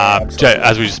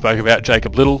 As we just spoke about,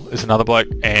 Jacob Little is another bloke,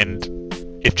 and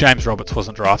if James Roberts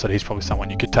wasn't drafted, he's probably someone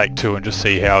you could take too and just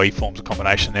see how he forms a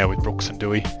combination there with Brooks and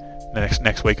Dewey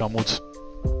next week onwards.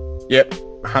 Yep,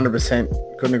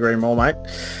 100%. Couldn't agree more, mate.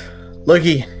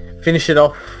 Lukey, finish it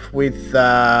off with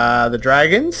the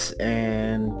Dragons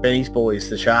and Benny's boys,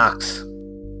 the Sharks.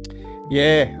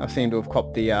 Yeah, I seem to have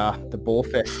copped the ball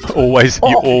fest. You always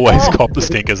cop the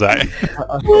stinkers, eh?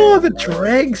 The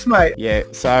Dregs, mate. Yeah,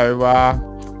 so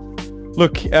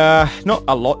look, not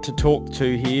a lot to talk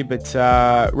to here, but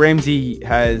Ramsey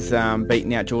has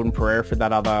beaten out Jordan Pereira for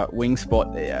that other wing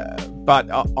spot.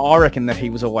 But I reckon that he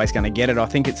was always going to get it. I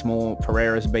think it's more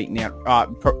Pereira's beaten out.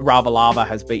 Ravalava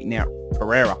has beaten out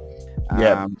Pereira.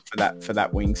 For that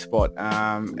wing spot.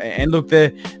 And look,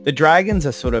 the Dragons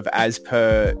are sort of as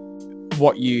per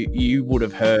what you would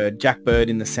have heard. Jack Bird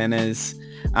in the centres.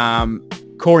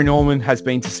 Corey Norman has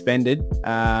been suspended.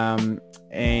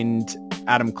 And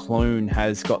Adam Clune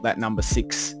has got that number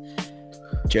 6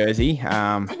 jersey.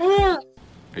 Are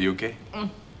you okay? I'm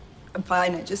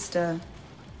fine. I just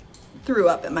threw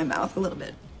up in my mouth a little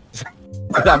bit.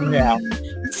 Somehow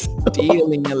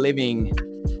stealing a living.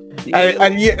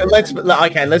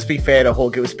 Let's be fair to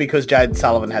Hawk. It was because Jaden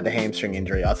Sullivan had the hamstring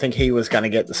injury. I think he was going to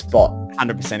get the spot.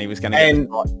 100% he was going to get the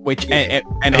spot. Which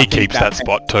and he keeps that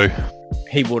spot too.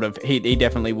 He would have. He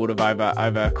definitely would have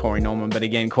over Corey Norman. But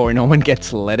again, Corey Norman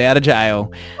gets let out of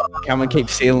jail. Come and keep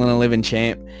stealing a living,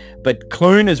 champ. But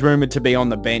Clune is rumoured to be on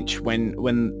the bench when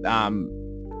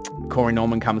Corey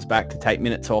Norman comes back to take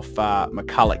minutes off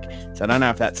McCulloch. So I don't know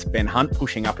if that's Ben Hunt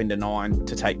pushing up into 9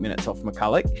 to take minutes off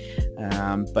McCulloch.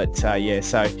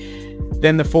 So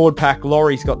then the forward pack,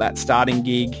 Laurie's got that starting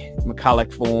gig.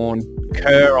 McCulloch, Vaughan,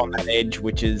 Kerr on that edge,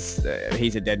 which is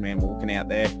he's a dead man walking out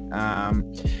there.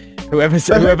 Whoever's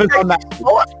on that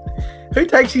spot. Who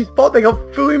takes his spot? They got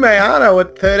Fui Mayano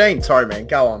at 13. Sorry, man.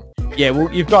 Go on. Yeah,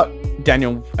 well, you've got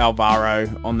Daniel Alvaro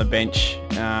on the bench.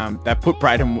 They put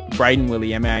Braden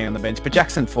Williame on the bench, but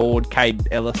Jackson Ford, Cade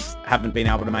Ellis haven't been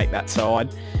able to make that side.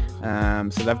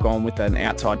 So they've gone with an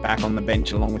outside back on the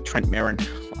bench along with Trent Merrin.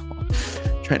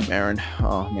 Trent Merrin.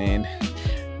 Oh, man.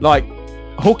 Like,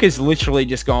 Hook has literally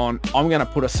just gone, I'm going to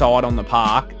put a side on the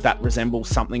park that resembles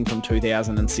something from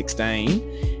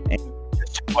 2016 and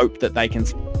just hope that they can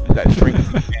drink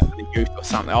the youth or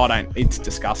something. It's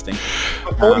disgusting.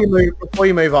 Before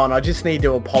you move on, I just need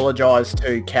to apologise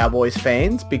to Cowboys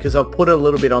fans because I've put a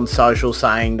little bit on social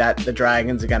saying that the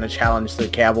Dragons are going to challenge the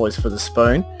Cowboys for the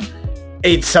spoon.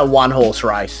 It's a one-horse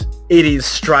race. It is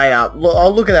straight up.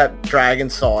 I'll look at that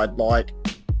Dragon side, like,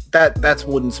 that's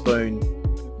wooden spoon.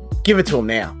 Give it to them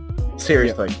now.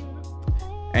 Seriously.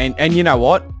 Yeah. And you know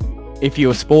what? If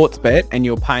you're a sports bet and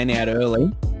you're paying out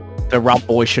early, the Rub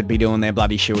Boys should be doing their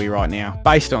bloody shoey right now.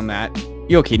 Based on that,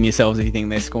 you're kidding yourselves if you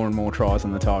think they're scoring more tries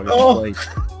than the Tigers. Oh.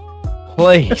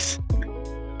 Please.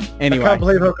 Anyway. I can't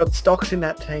believe I've got stocks in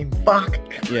that team. Fuck.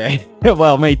 Yeah.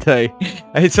 Well, me too.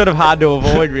 It's sort of hard to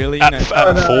avoid, really. At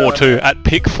 4 too. At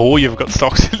pick 4, you've got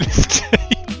stocks in this team.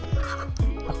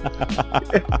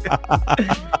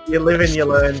 You live and you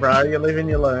learn, bro. You live and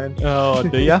you learn. Oh,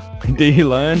 do you? Do you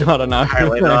learn? I don't know. I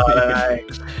don't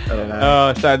know.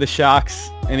 Oh, so the Sharks,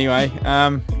 anyway.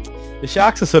 The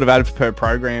Sharks are sort of as per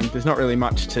program. There's not really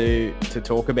much to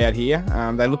talk about here.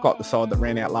 They look like the side that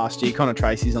ran out last year. Connor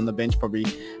Tracy's on the bench, probably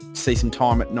see some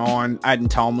time at 9. Aidan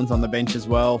Tolman's on the bench as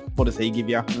well. What does he give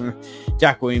you?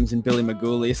 Jack Williams and Billy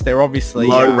Magoulias. They're obviously...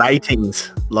 Low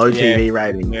ratings. Low TV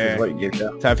ratings is what you give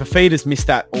you. So Fafita's missed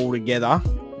that altogether.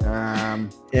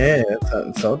 Yeah,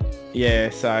 that's odd. Yeah,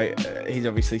 so he's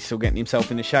obviously still getting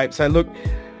himself into shape. So look,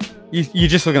 you're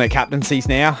just looking at captaincies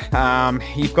now.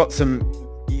 You've got some...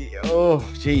 Oh,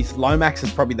 geez. Lomax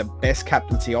is probably the best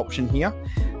captaincy option here.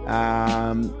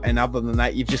 And other than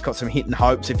that, you've just got some hit and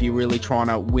hopes. If you're really trying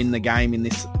to win the game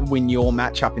win your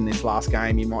matchup in this last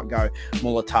game, you might go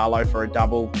Mulatalo for a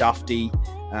double, Dufty,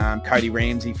 Cody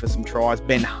Ramsey for some tries,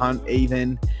 Ben Hunt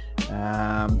even,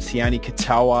 Sione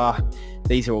Katoa.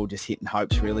 These are all just hit and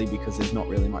hopes really because there's not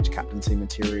really much captaincy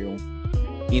material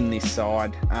in this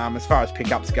side. As far as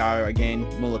pickups go, again,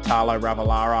 Mulatalo,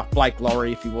 Ravalaara, Blake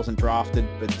Laurie if he wasn't drafted,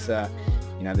 but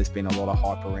there's been a lot of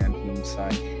hype around him, so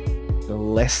the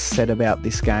less said about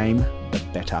this game, the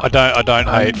better. I don't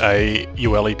hate a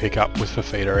Ueli pickup with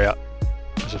Fafita out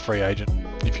as a free agent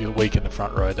if you're weak in the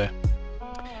front row there.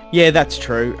 Yeah, that's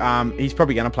true. He's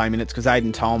probably going to play minutes because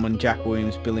Aidan Tolman, Jack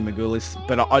Williams, Billy Magoulias.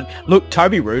 But look,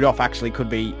 Toby Rudolph actually could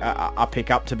be a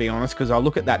pickup, to be honest, because I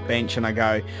look at that bench and I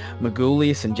go,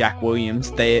 Magoulias and Jack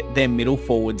Williams, they're middle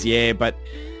forwards, yeah, but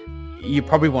you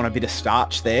probably want a bit of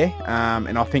starch there,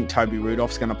 and I think Toby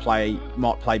Rudolph's going to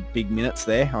might play big minutes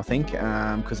there, I think,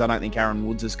 because I don't think Aaron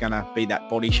Woods is going to be that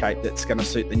body shape that's going to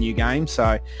suit the new game.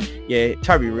 So, yeah,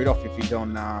 Toby Rudolph, if he's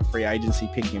on free agency,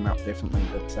 pick him up definitely.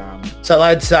 But So,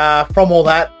 lads, from all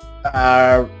that,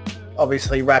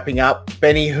 obviously wrapping up,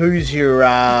 Benny, who's your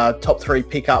top 3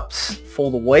 pickups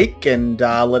for the week? And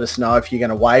let us know if you're going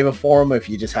to waiver for them or if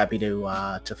you're just happy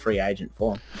to free agent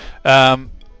for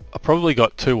them. I've probably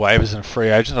got 2 waivers and a free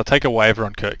agent. I'll take a waiver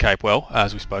on Kurt Capewell,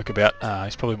 as we spoke about.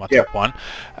 He's probably my top one.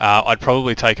 I'd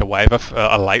probably take a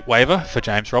late waiver for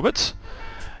James Roberts,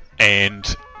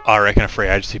 and I reckon a free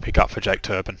agency pickup for Jake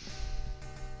Turpin.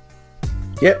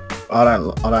 Yep, I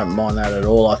don't mind that at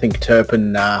all. I think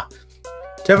Turpin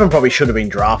probably should have been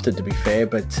drafted, to be fair,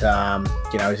 but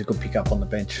he's a good pickup on the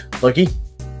bench. Loki?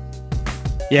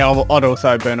 yeah, I'd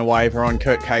also burn a waiver on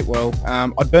Kurt Capewell.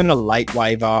 I'd burn a late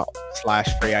waiver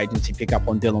 / free agency pickup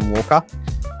on Dylan Walker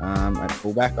at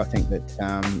fullback. I think that,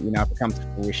 if it comes to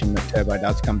fruition that Turbo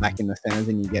does come back in the centres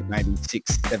and you get maybe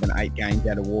 6, 7, 8 games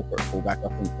out of Walker at fullback, I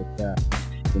think that,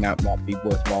 it might be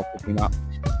worthwhile picking up.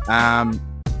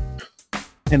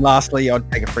 And lastly,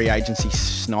 I'd take a free agency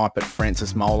snipe at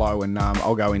Francis Molo, and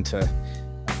I'll go into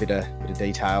a bit of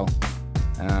detail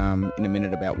in a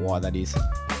minute about why that is.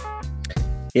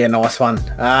 Yeah, nice one.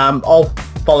 I'll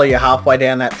follow you halfway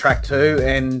down that track too,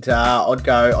 and I'd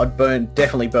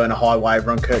definitely burn a high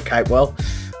waiver on Kurt Capewell.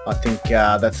 I think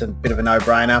that's a bit of a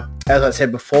no-brainer. As I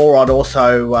said before, I'd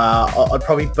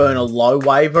probably burn a low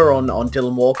waiver on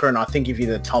Dylan Walker, and I think if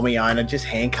you're the Tommy owner, just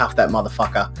handcuff that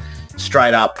motherfucker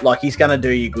straight up. Like, he's going to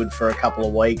do you good for a couple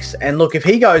of weeks. And look, if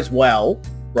he goes well,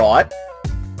 right,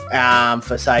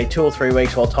 for say 2 or 3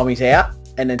 weeks while Tommy's out,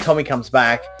 and then Tommy comes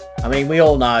back, I mean, we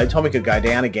all know Tommy could go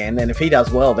down again, and if he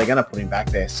does well, they're going to put him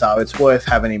back there. So it's worth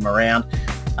having him around.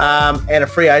 And a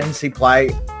free agency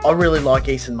play, I really like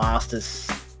Eason Masters.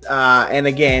 And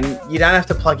again, you don't have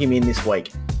to plug him in this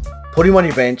week. Put him on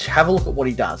your bench, have a look at what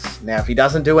he does. Now, if he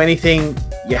doesn't do anything,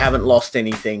 you haven't lost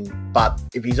anything. But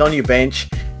if he's on your bench,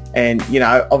 and,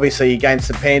 obviously against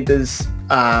the Panthers,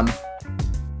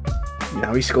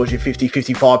 he scores you 50,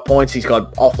 55 points. He's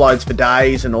got offloads for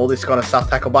days and all this kind of stuff,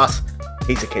 tackle bus.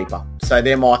 He's a keeper. So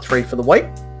they're my 3 for the week.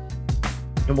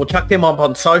 And we'll chuck them up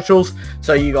on socials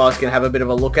so you guys can have a bit of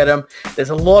a look at them.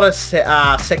 There's a lot of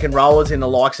second rowers in the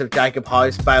likes of Jacob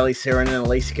Host, Bailey Siren and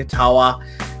Elisa Katoa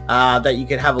that you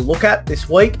can have a look at this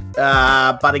week.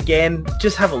 But again,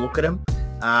 just have a look at them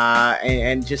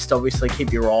and just obviously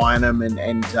keep your eye on them.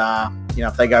 And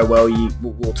if they go well,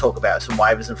 we'll talk about some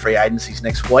waivers and free agencies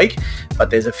next week.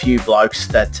 But there's a few blokes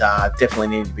that definitely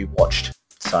need to be watched.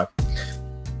 So,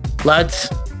 lads,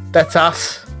 that's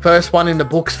us. First one in the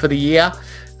books for the year.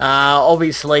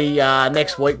 Obviously,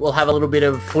 next week we'll have a little bit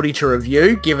of footy to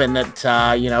review, given that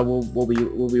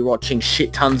we'll be watching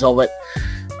shit tons of it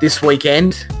this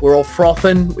weekend. We're all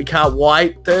frothing. We can't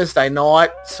wait. Thursday night,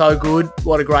 so good.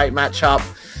 What a great matchup.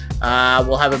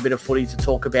 We'll have a bit of footy to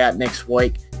talk about next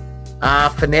week.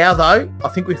 For now, though, I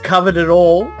think we've covered it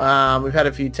all. We've had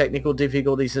a few technical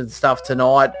difficulties and stuff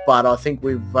tonight, but I think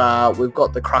we've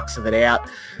got the crux of it out.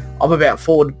 I'm about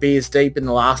 4 beers deep in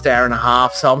the last hour and a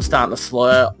half, so I'm starting to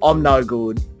slur. I'm no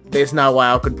good. There's no way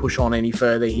I could push on any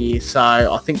further here, so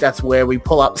I think that's where we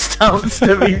pull up stumps,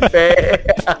 to be fair.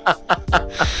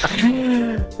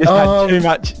 Too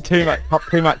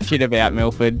much shit about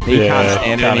Milford. He can't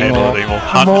stand it anymore.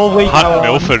 Hunt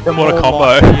Milford. What a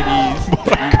combo.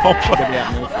 What a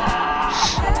combo.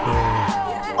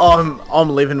 I'm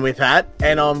living with that,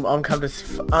 and I'm come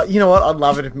to. You know what? I'd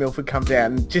love it if Milford comes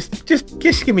out and just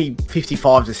give me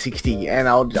 55 to 60, and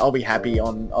I'll be happy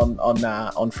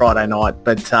on Friday night.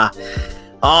 But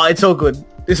it's all good.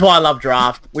 This is why I love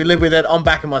draft. We live with it. I'm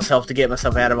backing myself to get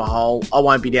myself out of a hole. I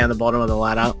won't be down the bottom of the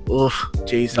ladder. Oof,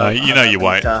 jeez. No, you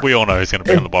won't. We all know who's going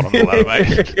to be on the bottom of the ladder,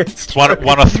 mate. It's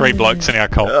one of 3 blokes in our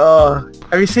cult.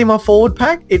 Have you seen my forward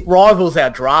pack? It rivals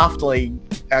our draft league,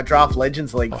 our draft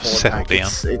legends league forward pack. Down.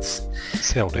 It's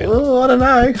settle down. Oh, I don't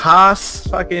know. Haas,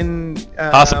 fucking.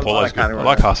 Haas and Paulo's good. I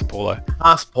like Haas and Paulo.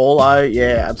 Haas, Paulo,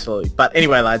 yeah, absolutely. But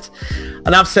anyway, lads,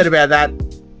 enough said about that.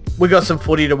 We got some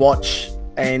footy to watch.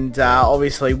 And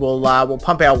obviously we'll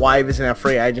pump our waivers and our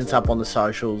free agents up on the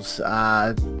socials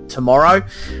tomorrow.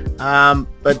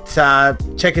 But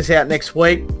check us out next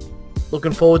week.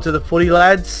 Looking forward to the footy,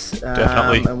 lads.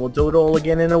 Definitely. And we'll do it all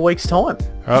again in a week's time.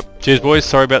 All right. Cheers, boys.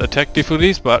 Sorry about the tech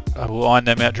difficulties, but we'll iron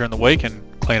them out during the week and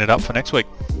clean it up for next week.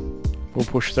 We'll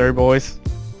push through, boys.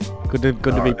 Good to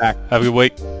be back. Have a good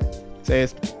week. See you.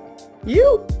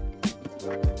 You.